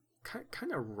of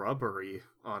rubbery,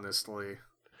 honestly.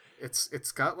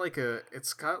 It's got like a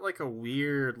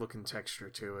weird looking texture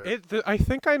to it. I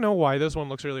think I know why this one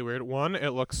looks really weird. One, it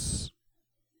looks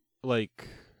like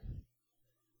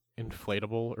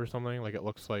inflatable or something. Like it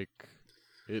looks like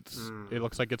it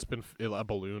looks like it's been a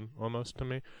balloon almost to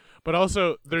me. But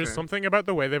also, there's something about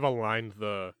the way they've aligned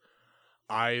the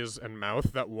eyes and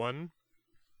mouth that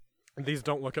these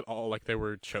don't look at all like they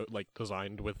were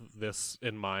designed with this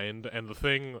in mind. And the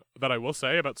thing that I will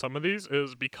say about some of these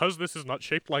is because this is not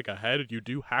shaped like a head, you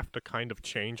do have to kind of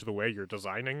change the way you're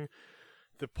designing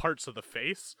the parts of the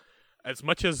face. As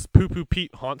much as Poo Poo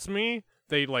Pete haunts me,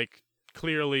 they like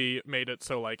clearly made it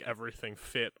so like everything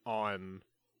fit on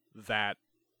that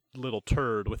little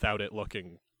turd without it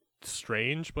looking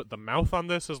strange. But the mouth on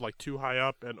this is like too high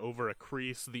up and over a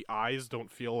crease. The eyes don't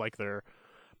feel like they're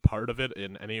part of it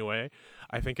in any way.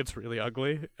 I think it's really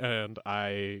ugly, and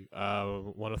I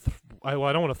want to. I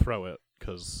don't want to throw it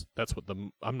because that's what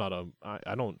I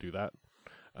don't do that.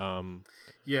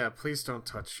 Yeah, please don't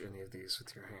touch any of these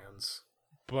with your hands.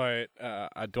 But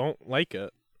I don't like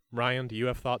it. Ryan, do you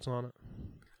have thoughts on it?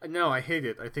 No, I hate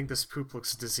it. I think this poop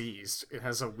looks diseased. It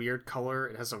has a weird color.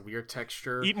 It has a weird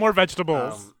texture. Eat more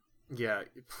vegetables. Yeah,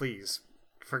 please.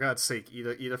 For God's sake,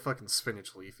 eat a fucking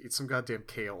spinach leaf. Eat some goddamn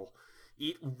kale.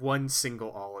 Eat one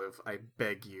single olive, I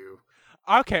beg you.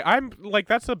 Okay, I'm like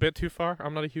that's a bit too far.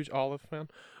 I'm not a huge olive fan,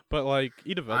 but like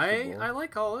eat a vegetable. I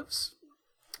like olives.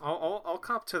 I'll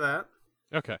cop to that.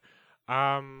 Okay.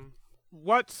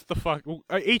 What's the fuck?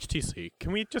 HTC.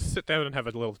 Can we just sit down and have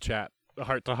a little chat,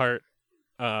 heart to heart?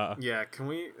 Yeah. Can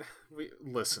we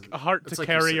listen? A heart to like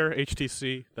carrier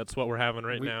HTC. That's what we're having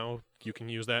right now. You can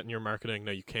use that in your marketing.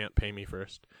 No, you can't. Pay me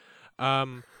first.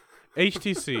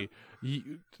 HTC.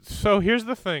 So here's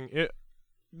the thing.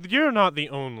 You're not the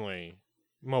only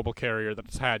mobile carrier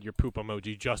that's had your poop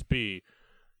emoji just be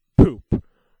poop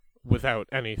without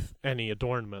any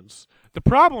adornments. The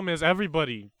problem is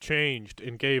everybody changed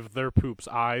and gave their poops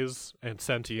eyes and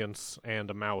sentience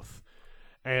and a mouth.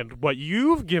 And what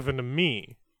you've given to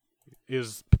me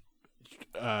is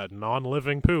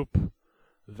non-living poop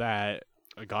that,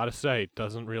 I gotta say,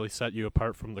 doesn't really set you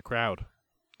apart from the crowd.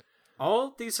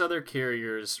 All these other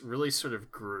carriers really sort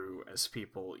of grew as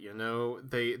people, you know?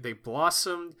 They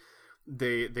blossomed,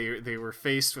 they were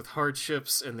faced with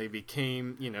hardships, and they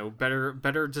became, you know,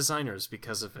 better designers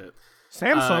because of it.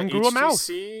 Samsung grew a mouth.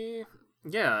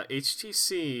 Yeah,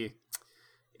 HTC.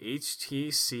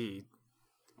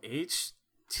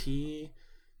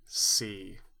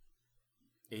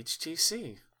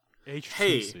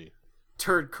 Hey,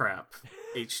 turd crap.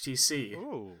 HTC.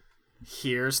 Ooh.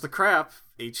 Here's the crap,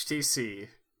 HTC.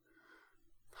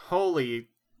 Holy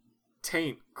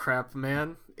taint crap,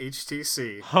 man,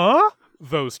 HTC. Huh?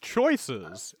 Those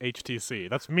choices, HTC.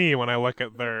 That's me when I look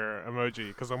at their emoji,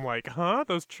 because I'm like, huh?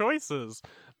 Those choices.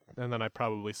 And then I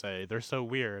probably say, they're so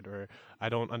weird, or I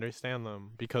don't understand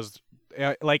them, because,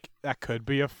 like, that could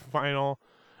be a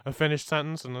finished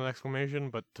sentence and an exclamation,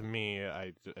 but to me,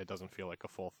 it doesn't feel like a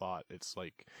full thought. It's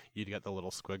like you'd get the little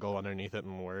squiggle underneath it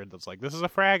in Word that's like, this is a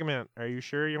fragment. Are you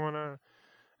sure you want to?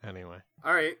 Anyway.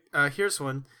 All right, here's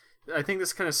one. I think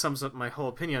this kind of sums up my whole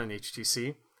opinion on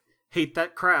HTC. Hate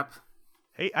that crap.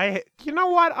 Hey, you know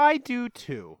what? I do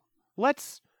too.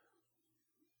 Let's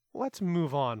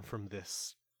move on from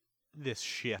this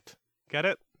shit. Get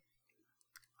it?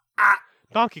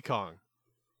 Donkey Kong.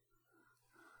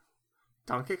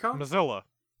 Donkey Kong? Mozilla.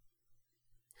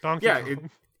 Donkey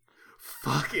Kong.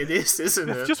 Fuck, it is, isn't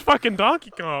it? It's just fucking Donkey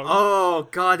Kong. Oh,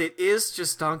 God, it is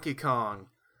just Donkey Kong.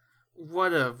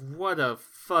 What a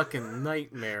fucking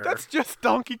nightmare. That's just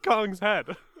Donkey Kong's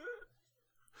head.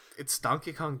 It's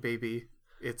Donkey Kong, baby.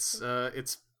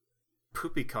 It's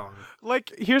Poopy Kong.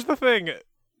 Like, here's the thing.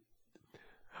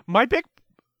 My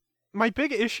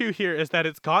big issue here is that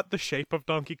it's got the shape of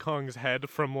Donkey Kong's head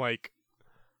from, like,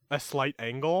 a slight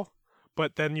angle,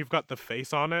 but then you've got the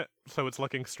face on it, so it's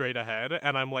looking straight ahead,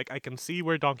 and I'm like, I can see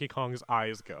where Donkey Kong's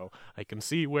eyes go. I can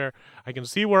see where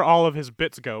all of his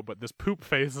bits go, but this poop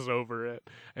face is over it.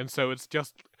 And so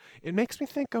it makes me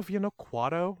think of,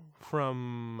 Quado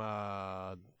from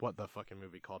what the fucking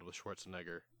movie called with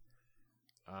Schwarzenegger?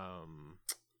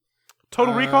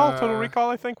 Total Recall,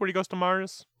 I think, where he goes to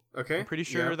Mars. Okay. I'm pretty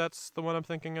sure that's the one I'm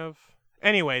thinking of.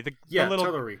 Anyway, the little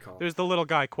Total Recall. There's the little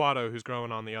guy Quado who's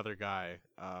growing on the other guy,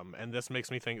 and this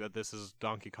makes me think that this is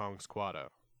Donkey Kong's Quado.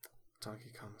 Donkey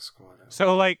Kong's Quado.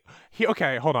 So, like,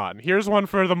 okay, hold on. Here's one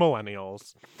for the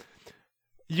millennials.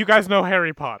 You guys know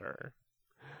Harry Potter.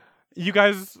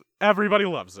 Everybody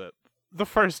loves it. The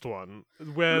first one,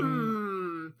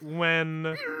 when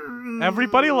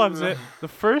everybody loves it. The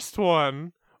first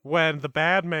one, when the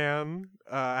bad man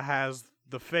has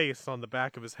the face on the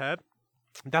back of his head.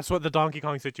 That's what the Donkey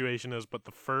Kong situation is, but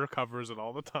the fur covers it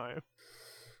all the time.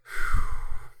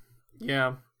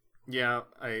 Yeah,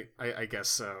 I guess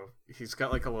so. He's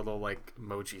got like a little like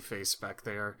emoji face back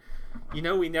there. We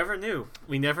never knew.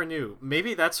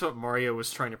 Maybe that's what Mario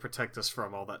was trying to protect us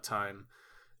from all that time.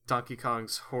 Donkey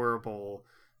Kong's horrible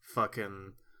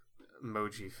fucking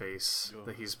emoji face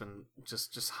that he's been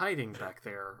just hiding back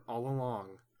there all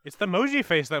along. It's the emoji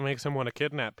face that makes him want to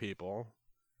kidnap people.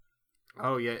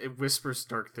 Oh yeah, it whispers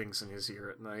dark things in his ear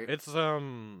at night. It's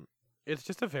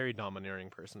just a very domineering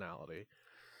personality.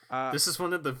 This is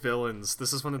one of the villains.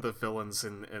 This is one of the villains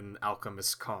in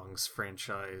Alchemist Kong's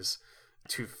franchise.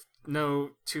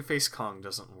 Two-Face Kong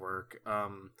doesn't work.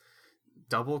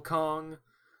 Double Kong,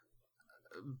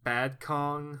 Bad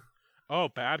Kong. Oh,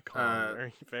 Bad Kong.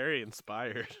 Very, very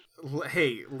inspired.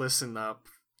 Hey, listen up.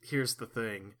 Here's the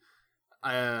thing.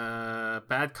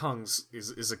 Bad Kong's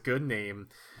is a good name.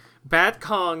 Bad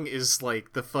Kong is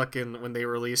like the fucking when they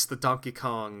release the Donkey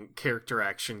Kong character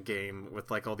action game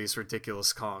with like all these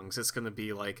ridiculous Kongs. It's gonna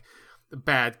be like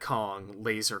Bad Kong,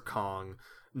 Laser Kong,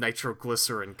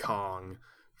 Nitroglycerin Kong,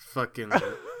 fucking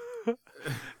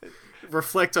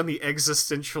reflect on the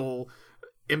existential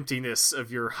emptiness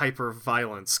of your hyper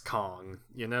violence Kong.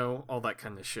 All that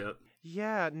kind of shit.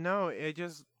 Yeah, no, it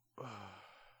just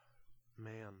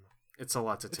man, it's a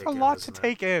lot to take. It's a lot to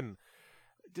take in.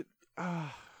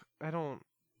 I don't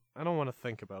want to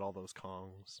think about all those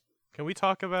Kongs. Can we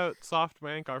talk about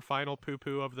SoftBank, our final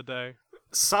poo-poo of the day?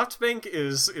 SoftBank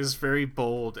is very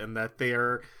bold in that they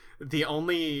are the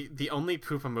only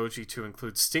poop emoji to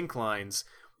include stink lines,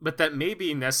 but that may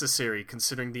be necessary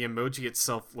considering the emoji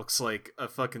itself looks like a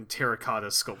fucking terracotta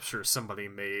sculpture somebody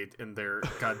made in their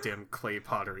goddamn clay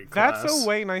pottery class. That's a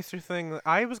way nicer thing.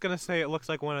 I was gonna say it looks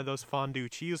like one of those fondue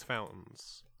cheese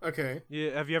fountains. Okay.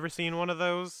 Yeah, have you ever seen one of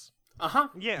those? Uh-huh.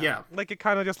 Yeah. Like, it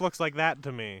kind of just looks like that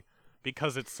to me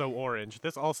because it's so orange.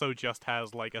 This also just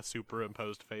has, like, a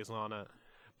superimposed face on it.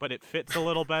 But it fits a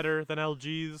little better than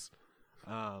LG's.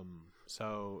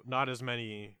 So, not as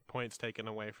many points taken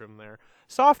away from there.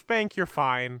 SoftBank, you're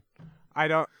fine. I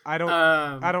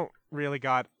don't really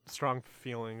got strong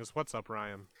feelings. What's up,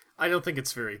 Ryan? I don't think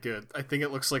it's very good. I think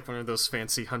it looks like one of those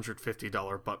fancy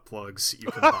 $150 butt plugs you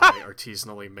can buy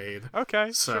artisanally made.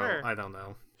 Okay, so, sure. I don't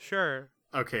know. Sure.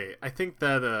 Okay, I think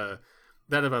that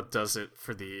about does it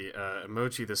for the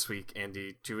emoji this week.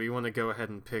 Andy, do we want to go ahead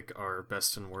and pick our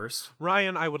best and worst?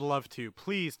 Ryan, I would love to.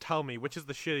 Please tell me which is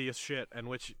the shittiest shit and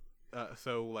which,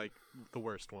 like, the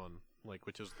worst one. Like,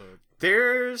 which is the...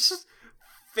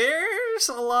 There's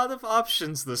a lot of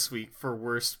options this week for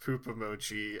worst poop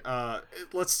emoji.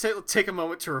 Let's take a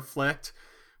moment to reflect.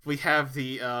 We have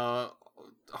the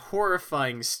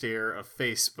horrifying stare of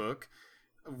Facebook.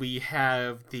 We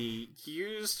have the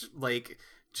used, like,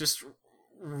 just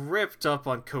ripped up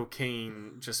on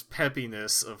cocaine, just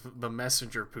peppiness of the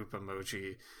messenger poop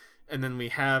emoji. And then we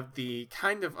have the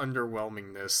kind of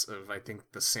underwhelmingness of, I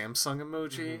think, the Samsung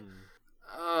emoji.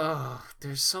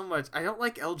 There's so much. I don't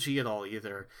like LG at all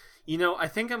either. I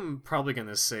think I'm probably going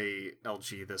to say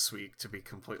LG this week, to be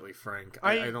completely frank.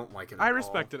 I don't like it at all. I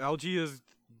respect it. LG is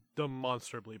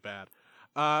demonstrably bad.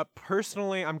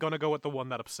 Personally, I'm gonna go with the one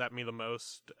that upset me the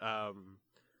most,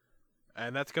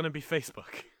 and that's gonna be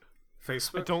Facebook.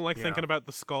 Facebook? I don't like thinking about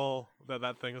the skull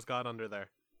that thing has got under there.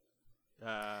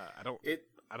 I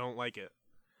don't like it.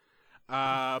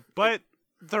 But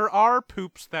there are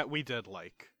poops that we did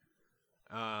like.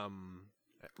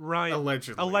 Ryan,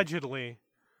 allegedly.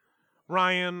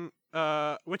 Ryan,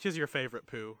 which is your favorite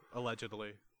poo?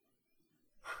 Allegedly.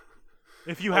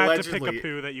 If you had to pick a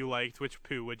poo that you liked, which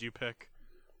poo would you pick?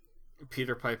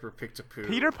 Peter Piper picked a poo.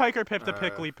 Peter Piper picked a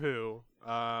pickly poo.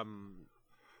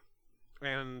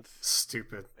 And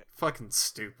stupid. Fucking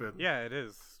stupid. Yeah, it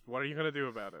is. What are you gonna do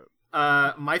about it?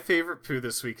 My favorite poo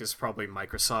this week is probably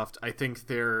Microsoft. I think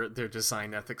their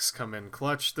design ethics come in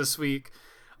clutch this week.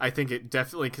 I think it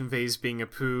definitely conveys being a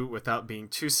poo without being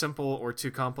too simple or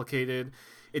too complicated.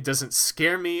 It doesn't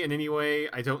scare me in any way.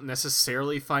 I don't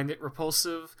necessarily find it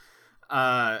repulsive.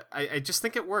 I just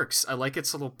think it works. I like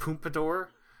its little pompadour.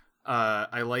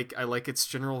 I like its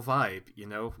general vibe. You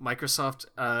know, Microsoft.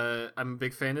 I'm a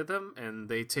big fan of them, and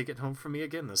they take it home for me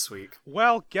again this week.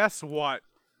 Well, guess what?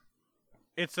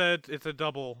 It's a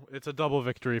double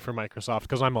victory for Microsoft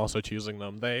because I'm also choosing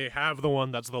them. They have the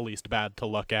one that's the least bad to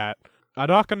look at. I'm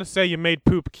not gonna say you made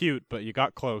poop cute, but you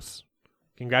got close.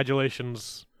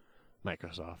 Congratulations,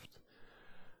 Microsoft.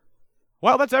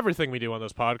 Well, that's everything we do on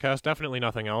this podcast. Definitely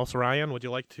nothing else. Ryan, would you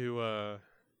like to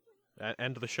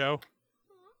end the show?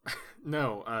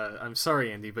 No, I'm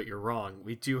sorry, Andy, but you're wrong.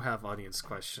 We do have audience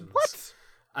questions. What?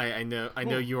 I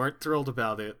know you aren't thrilled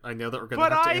about it. I know that we're going to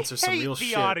have to answer some real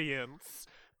shit. But I hate the audience.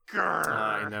 Grr.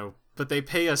 I know, but they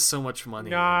pay us so much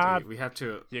money. Andy. We have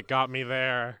to. You got me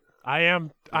there. I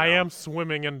am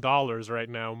swimming in dollars right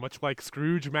now, much like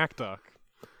Scrooge McDuck.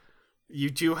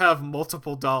 You do have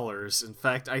multiple dollars. In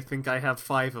fact, I think I have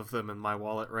 5 of them in my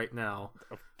wallet right now.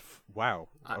 Wow.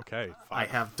 Okay. I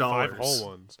have dollars. 5 whole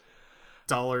ones.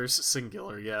 Dollars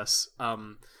singular, yes.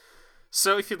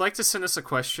 So if you'd like to send us a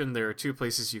question, there are 2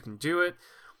 places you can do it.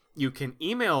 You can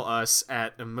email us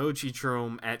at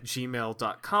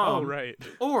emojidrome@gmail.com. Oh, right.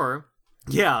 Or,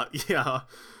 yeah.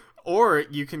 Or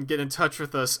you can get in touch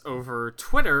with us over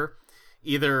Twitter,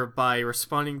 either by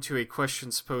responding to a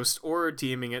questions post or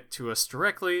DMing it to us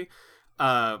directly.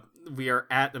 We are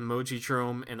at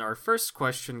Emojidrome, and our first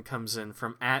question comes in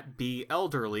from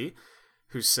 @BElderly,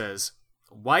 who says,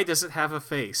 "Why does it have a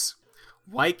face?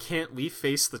 Why can't we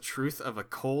face the truth of a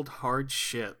cold, hard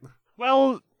shit?"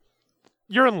 Well,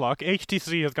 you're in luck.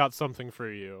 HTC has got something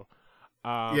for you.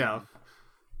 Yeah.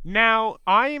 Now,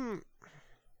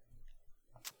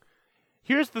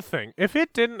 here's the thing. If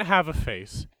it didn't have a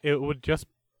face, it would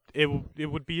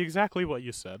be exactly what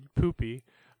you said. Poopy.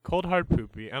 Cold, hard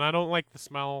poopy. And I don't like the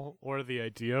smell or the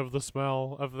idea of the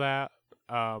smell of that.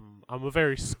 I'm a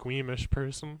very squeamish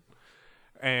person.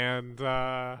 And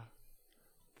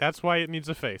that's why it needs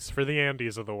a face, for the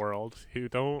Andys of the world who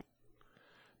don't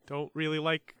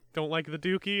like the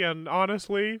dookie, and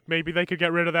honestly, maybe they could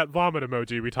get rid of that vomit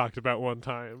emoji we talked about one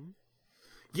time.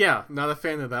 Yeah, not a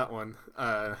fan of that one.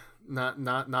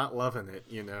 Not loving it,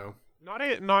 you know.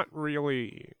 Not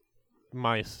really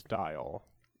my style.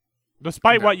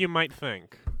 Despite what you might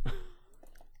think.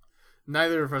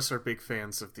 Neither of us are big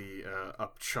fans of the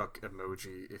upchuck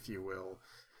emoji, if you will.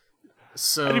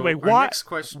 So anyway, next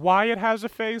question... why it has a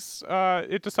face?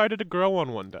 It decided to grow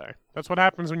one day. That's what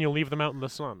happens when you leave them out in the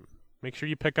sun. Make sure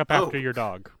you pick up after your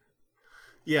dog.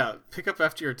 Yeah, pick up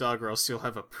after your dog, or else you'll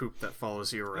have a poop that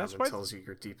follows you around and tells you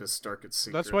your deepest, darkest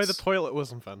secrets. That's why the toilet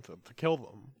was invented, to kill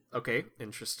them. Okay,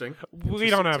 interesting. We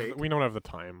don't have the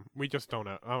time. We just don't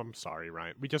have. I'm sorry,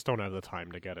 Ryan. We just don't have the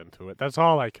time to get into it. That's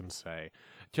all I can say.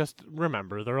 Just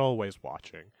remember, they're always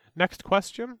watching. Next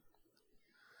question.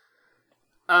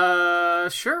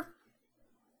 Sure.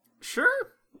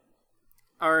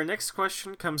 Our next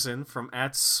question comes in from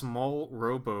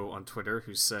 @SmallRobo on Twitter,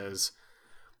 who says,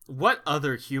 "What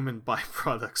other human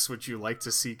byproducts would you like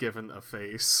to see given a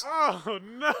face?" Oh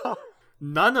no!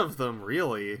 None of them,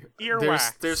 really.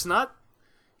 Earwax. There's not.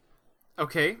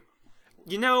 Okay,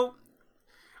 you know,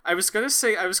 I was gonna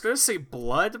say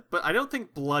blood, but I don't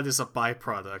think blood is a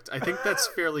byproduct. I think that's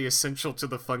fairly essential to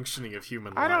the functioning of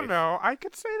human life. I don't know. I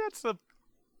could say that's a.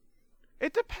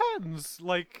 It depends.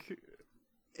 Like,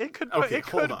 it could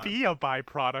be a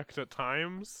byproduct at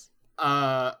times.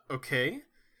 Okay.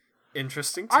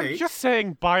 Interesting take. I'm just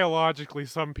saying, biologically,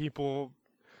 some people.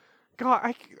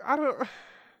 God, I don't.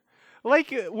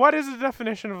 Like, what is the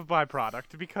definition of a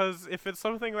byproduct? Because if it's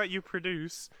something that you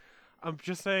produce, I'm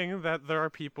just saying that there are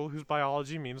people whose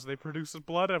biology means they produce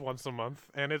blood once a month,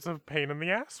 and it's a pain in the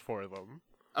ass for them.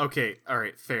 Okay,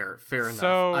 alright, fair enough.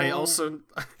 So, I also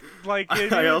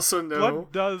I also know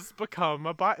blood does become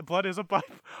blood is a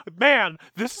Man,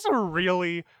 this is a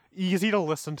really easy to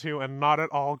listen to and not at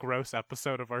all gross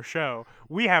episode of our show.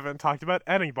 We haven't talked about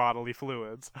any bodily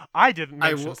fluids. I didn't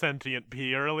mention sentient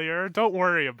pee earlier. Don't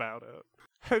worry about it.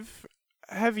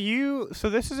 Have you? So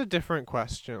this is a different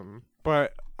question,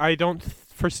 but I don't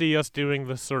foresee us doing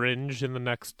the syringe in the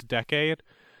next decade.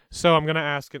 So I'm gonna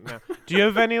ask it now. Do you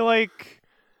have any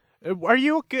are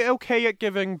you okay at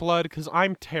giving blood? Because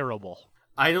I'm terrible.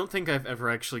 I don't think I've ever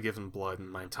actually given blood in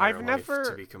my entire life,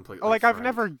 to be completely I've frank.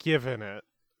 never given it,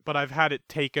 but I've had it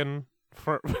taken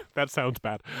for. That sounds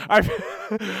bad. I've.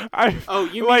 Oh,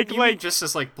 you mean just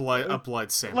as like a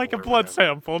blood sample, like a blood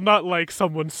sample, not like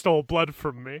someone stole blood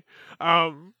from me.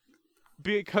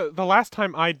 Because the last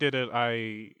time I did it,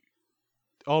 I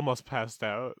almost passed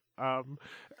out.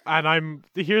 And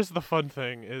here's the fun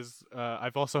thing is,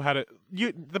 I've also had it.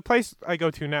 The place I go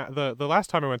to now, the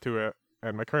last time I went to it,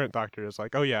 and my current doctor is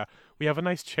like, oh yeah, we have a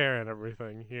nice chair and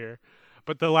everything here.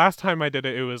 But the last time I did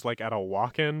it, it was like at a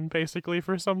walk-in basically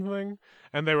for something,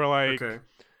 and they were like, okay.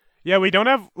 yeah, we don't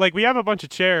have, like, we have a bunch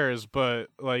of chairs, but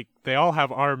like they all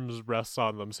have arms rests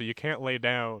on them, so you can't lay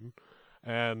down.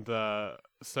 And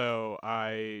so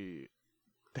I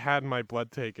had my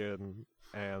blood taken,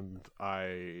 and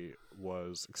I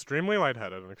was extremely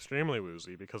lightheaded and extremely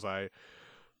woozy because I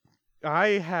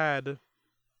had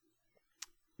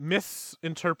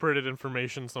misinterpreted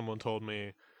information someone told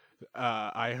me.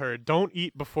 I heard, don't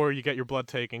eat before you get your blood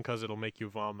taken because it'll make you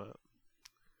vomit.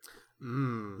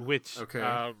 Which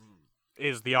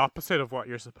is the opposite of what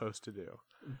you're supposed to do.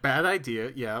 Bad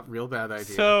idea. Yeah, real bad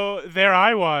idea. So there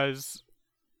I was,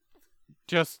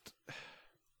 just...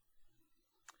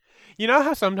 You know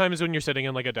how sometimes when you're sitting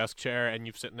in like a desk chair and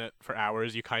you've sitting in it for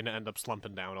hours, you kind of end up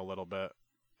slumping down a little bit.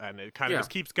 And it kind of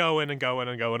just keeps going and going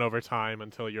and going over time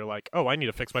until you're like, oh, I need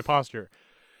to fix my posture.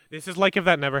 This is like if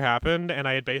that never happened and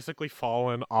I had basically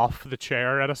fallen off the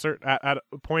chair at a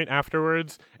point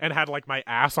afterwards and had like my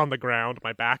ass on the ground,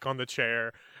 my back on the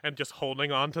chair, and just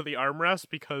holding on to the armrest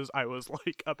because I was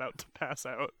like about to pass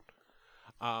out.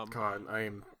 God, I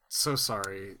am so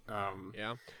sorry.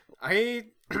 Yeah. I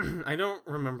don't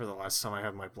remember the last time I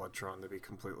had my blood drawn, to be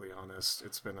completely honest.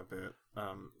 It's been a bit.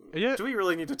 Yeah. Do we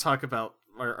really need to talk about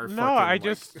our no, fucking, I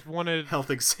just wanted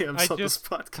health exams on this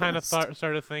podcast? I just kind of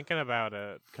started thinking about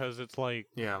it because it's like,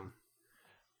 yeah,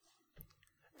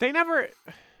 they never.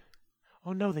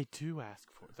 Oh no, they do ask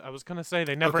for it. I was gonna say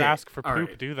they never ask for poop,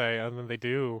 right. Do they? And then they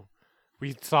do.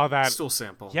 We saw that stool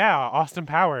sample. Yeah, Austin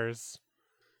Powers.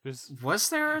 Was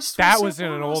there a stool that sample was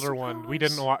in an older one. Powers? We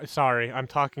didn't. Sorry, I'm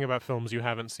talking about films you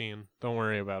haven't seen. Don't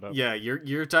worry about it. Yeah,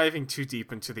 you're diving too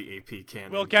deep into the AP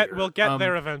canon. We'll get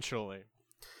there eventually.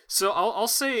 So I'll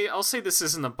say this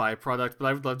isn't a byproduct, but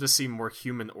I would love to see more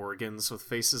human organs with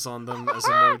faces on them as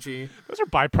emoji. Those are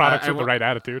byproducts of the right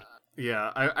attitude.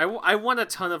 Yeah, I want a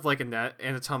ton of like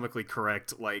anatomically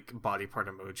correct like body part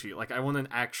emoji. Like I want an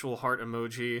actual heart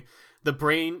emoji.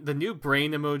 The new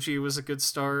brain emoji was a good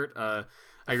start.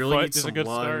 I really need some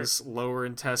lungs, lower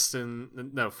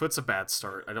intestine. No, foot's a bad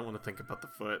start. I don't want to think about the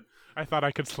foot. I thought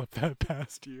I could slip that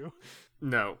past you.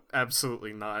 No,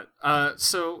 absolutely not.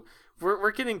 So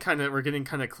we're getting kind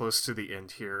of close to the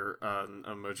end here on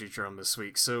Emoji Drum this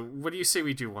week. So what do you say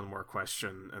we do one more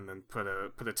question and then put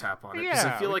a tap on it? Because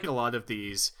I feel like a lot of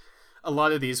these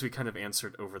we kind of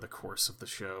answered over the course of the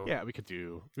show. Yeah, we could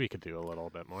do a little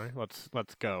bit more.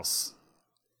 Let's go.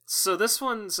 So this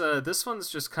one's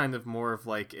just kind of more of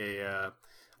like a,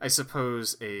 I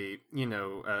suppose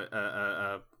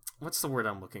what's the word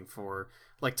I'm looking for?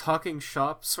 Like talking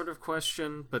shop sort of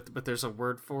question, but there's a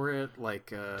word for it,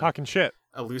 like talking shit.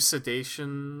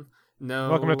 Elucidation. No.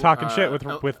 Welcome to Talking Shit with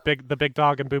the big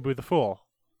dog and Boo Boo the Fool.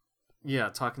 Yeah,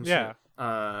 talking shit.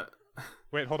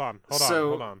 Wait, hold on.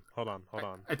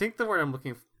 I think the word I'm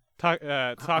looking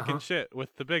for... talking shit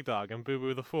with the big dog and Boo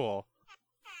Boo the Fool.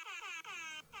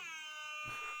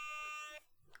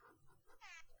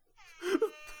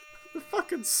 It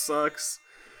fucking sucks.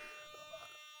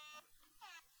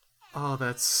 Oh,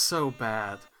 that's so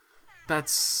bad.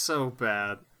 That's so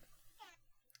bad.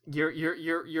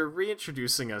 You're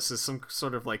reintroducing us as some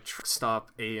sort of like stop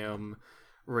AM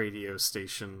radio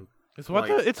station. It's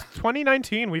it's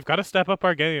 2019. We've got to step up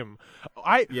our game.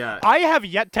 I have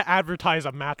yet to advertise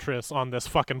a mattress on this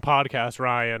fucking podcast,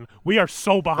 Ryan. We are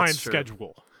so behind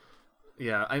schedule.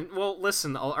 Yeah, well,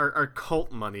 listen, our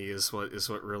cult money is what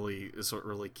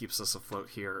really keeps us afloat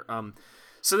here.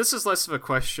 So this is less of a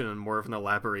question and more of an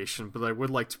elaboration, but I would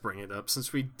like to bring it up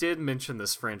since we did mention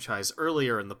this franchise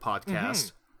earlier in the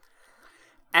podcast.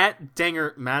 At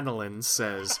Dangert Madeline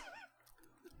says,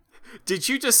 did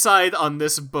you decide on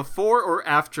this before or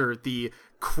after the,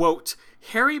 quote,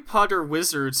 Harry Potter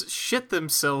wizards shit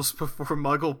themselves before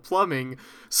Muggle plumbing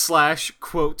 /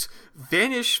 quote,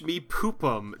 vanish me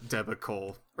poopum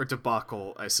debacle? Or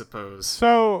debacle, I suppose.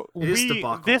 So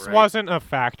debacle, this right? Wasn't a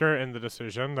factor in the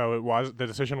decision, though the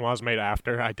decision was made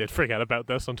after. I did forget about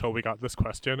this until we got this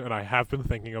question, and I have been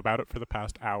thinking about it for the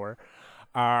past hour.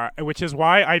 Which is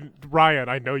why Ryan,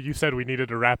 I know you said we needed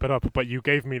to wrap it up, but you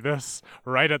gave me this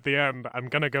right at the end. I'm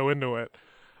gonna go into it.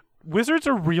 wizards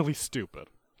are really stupid.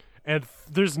 And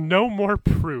there's no more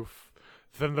proof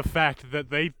than the fact that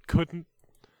they couldn't.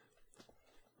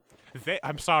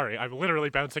 I'm sorry. I'm literally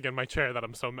bouncing in my chair that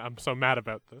I'm so mad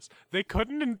about this. They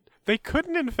couldn't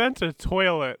invent a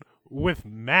toilet with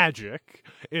magic.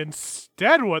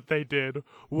 Instead, what they did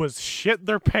was shit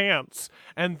their pants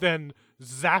and then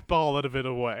zap all of it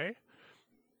away.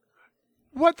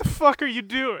 What the fuck are you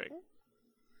doing?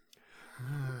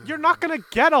 You're not gonna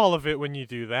get all of it when you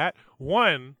do that.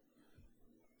 One,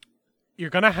 you're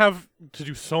gonna have to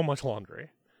do so much laundry.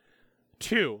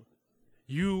 Two,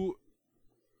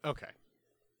 okay.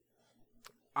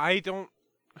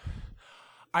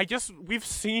 We've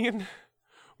seen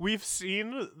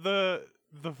the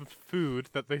food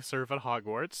that they serve at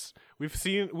Hogwarts.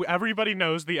 Everybody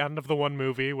knows the end of the one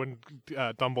movie when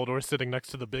Dumbledore's sitting next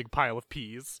to the big pile of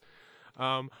peas.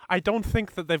 I don't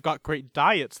think that they've got great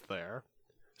diets there.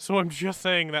 So I'm just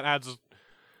saying that adds...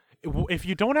 If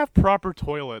you don't have proper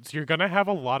toilets, you're gonna have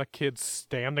a lot of kids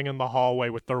standing in the hallway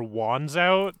with their wands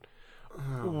out.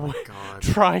 Oh my God.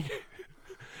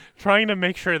 Trying to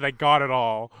make sure they got it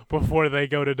all before they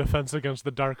go to Defense Against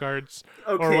the Dark Arts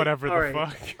or whatever the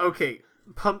fuck. Okay,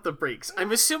 pump the brakes.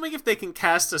 I'm assuming if they can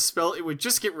cast a spell, it would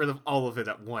just get rid of all of it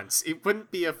at once. It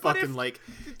wouldn't be a fucking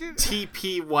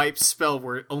TP wipe spell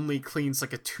where it only cleans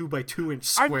like a 2x2 inch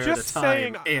square at a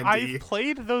time. Andy. I've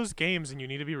played those games, and you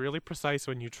need to be really precise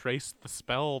when you trace the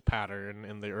spell pattern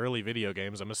in the early video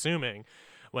games. I'm assuming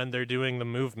when they're doing the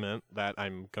movement that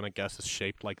I'm gonna guess is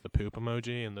shaped like the poop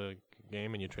emoji in the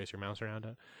game, and you trace your mouse around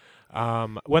it.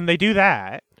 When they do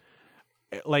that,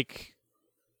 like,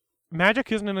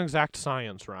 magic isn't an exact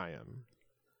science, Ryan.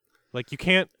 Like, you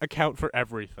can't account for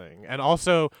everything. And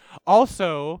also,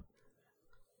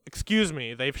 excuse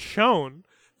me, they have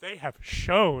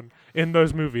shown in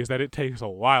those movies that it takes a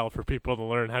while for people to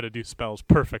learn how to do spells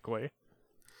perfectly.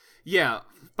 Yeah,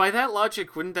 by that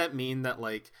logic, wouldn't that mean that,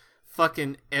 like,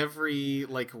 fucking every,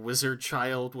 like, wizard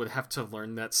child would have to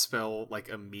learn that spell, like,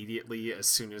 immediately as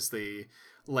soon as they,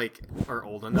 like, are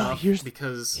old enough? Well,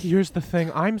 because here's the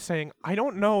thing I'm saying. I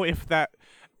don't know if that...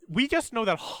 We just know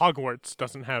that Hogwarts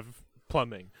doesn't have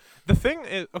plumbing. The thing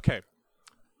is... Okay.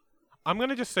 I'm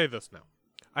gonna just say this now.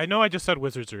 I know I just said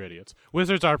wizards are idiots.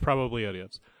 Wizards are probably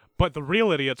idiots. But the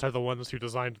real idiots are the ones who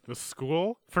designed the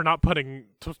school for not putting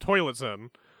toilets in.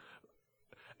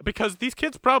 Because these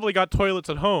kids probably got toilets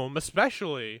at home,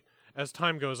 especially as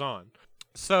time goes on.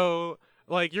 So,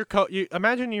 like, you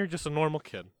imagine you're just a normal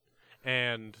kid.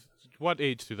 And what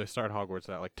age do they start Hogwarts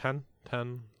at? Like 10,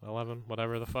 11,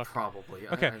 whatever the fuck? Probably.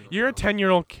 Okay, you're a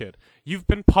 10-year-old kid. You've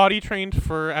been potty trained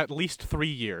for at least 3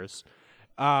 years.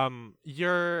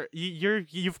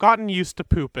 You've gotten used to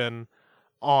pooping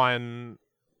on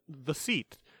the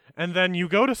seat. And then you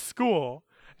go to school,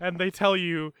 and they tell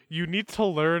you need to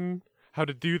learn how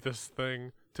to do this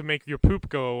thing to make your poop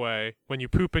go away when you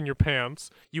poop in your pants.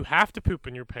 You have to poop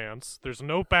in your pants. There's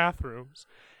no bathrooms.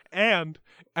 And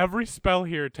every spell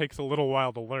here takes a little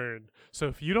while to learn. So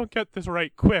if you don't get this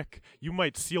right quick, you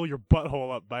might seal your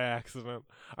butthole up by accident.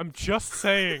 I'm just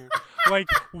saying, like,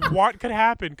 what could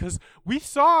happen? Because we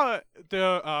saw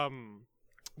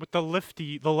with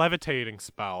the levitating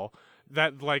spell,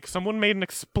 that, like, someone made an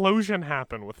explosion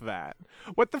happen with that.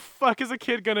 What the fuck is a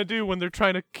kid gonna do when they're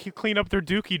trying to clean up their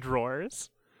dookie drawers?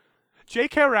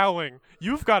 J.K. Rowling,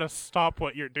 you've got to stop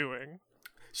what you're doing.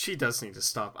 She does need to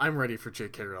stop. I'm ready for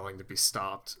J.K. Rowling to be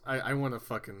stopped. I want to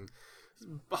fucking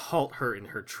halt her in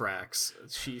her tracks.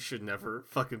 She should never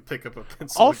fucking pick up a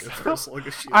pencil as long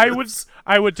as she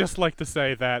I would just like to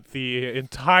say that the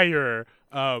entire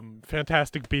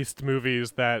Fantastic Beasts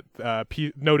movies that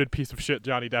noted piece of shit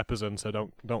Johnny Depp is in, so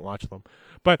don't watch them.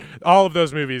 But all of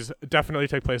those movies definitely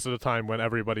take place at a time when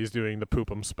everybody's doing the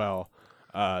poopum spell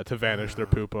to vanish their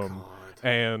poopum. God.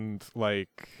 And,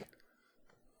 like,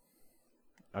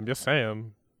 I'm just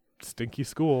saying, stinky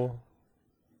school.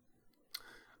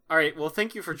 All right, well,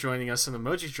 thank you for joining us on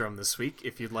Emojidrome this week.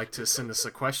 If you'd like to send us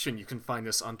a question, you can find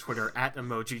us on Twitter at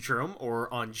Emojidrome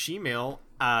or on Gmail,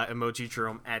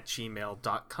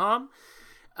 emojidrome@gmail.com.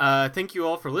 Thank you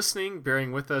all for listening,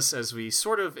 bearing with us as we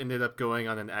sort of ended up going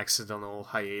on an accidental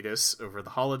hiatus over the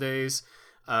holidays.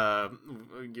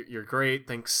 You're great.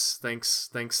 Thanks.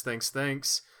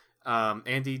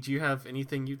 Andy, do you have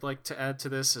anything you'd like to add to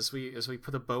this as we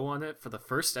put a bow on it for the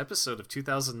first episode of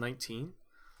 2019?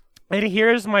 And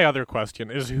here's my other question,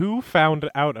 is who found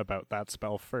out about that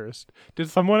spell first? Did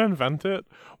someone invent it?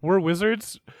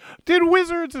 Did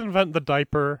wizards invent the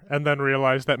diaper and then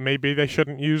realize that maybe they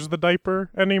shouldn't use the diaper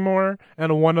anymore?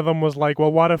 And one of them was like,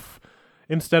 well, what if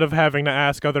instead of having to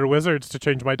ask other wizards to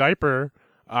change my diaper,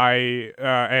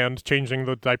 and changing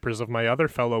the diapers of my other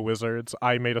fellow wizards,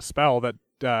 I made a spell that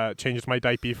changed my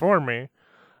diaper for me.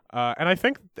 And I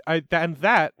think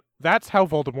that's how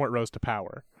Voldemort rose to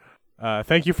power.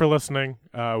 Thank you for listening.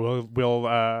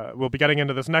 We'll be getting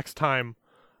into this next time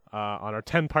on our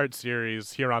 10-part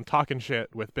series here on Talkin'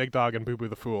 Shit with Big Dog and Boo Boo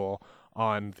the Fool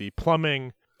on the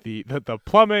plumbing, the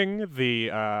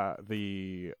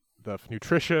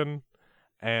nutrition,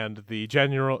 and the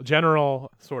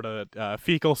general sort of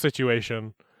fecal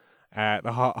situation at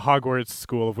the Hogwarts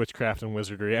School of Witchcraft and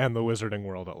Wizardry and the wizarding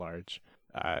world at large.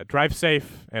 Drive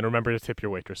safe, and remember to tip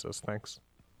your waitresses. Thanks.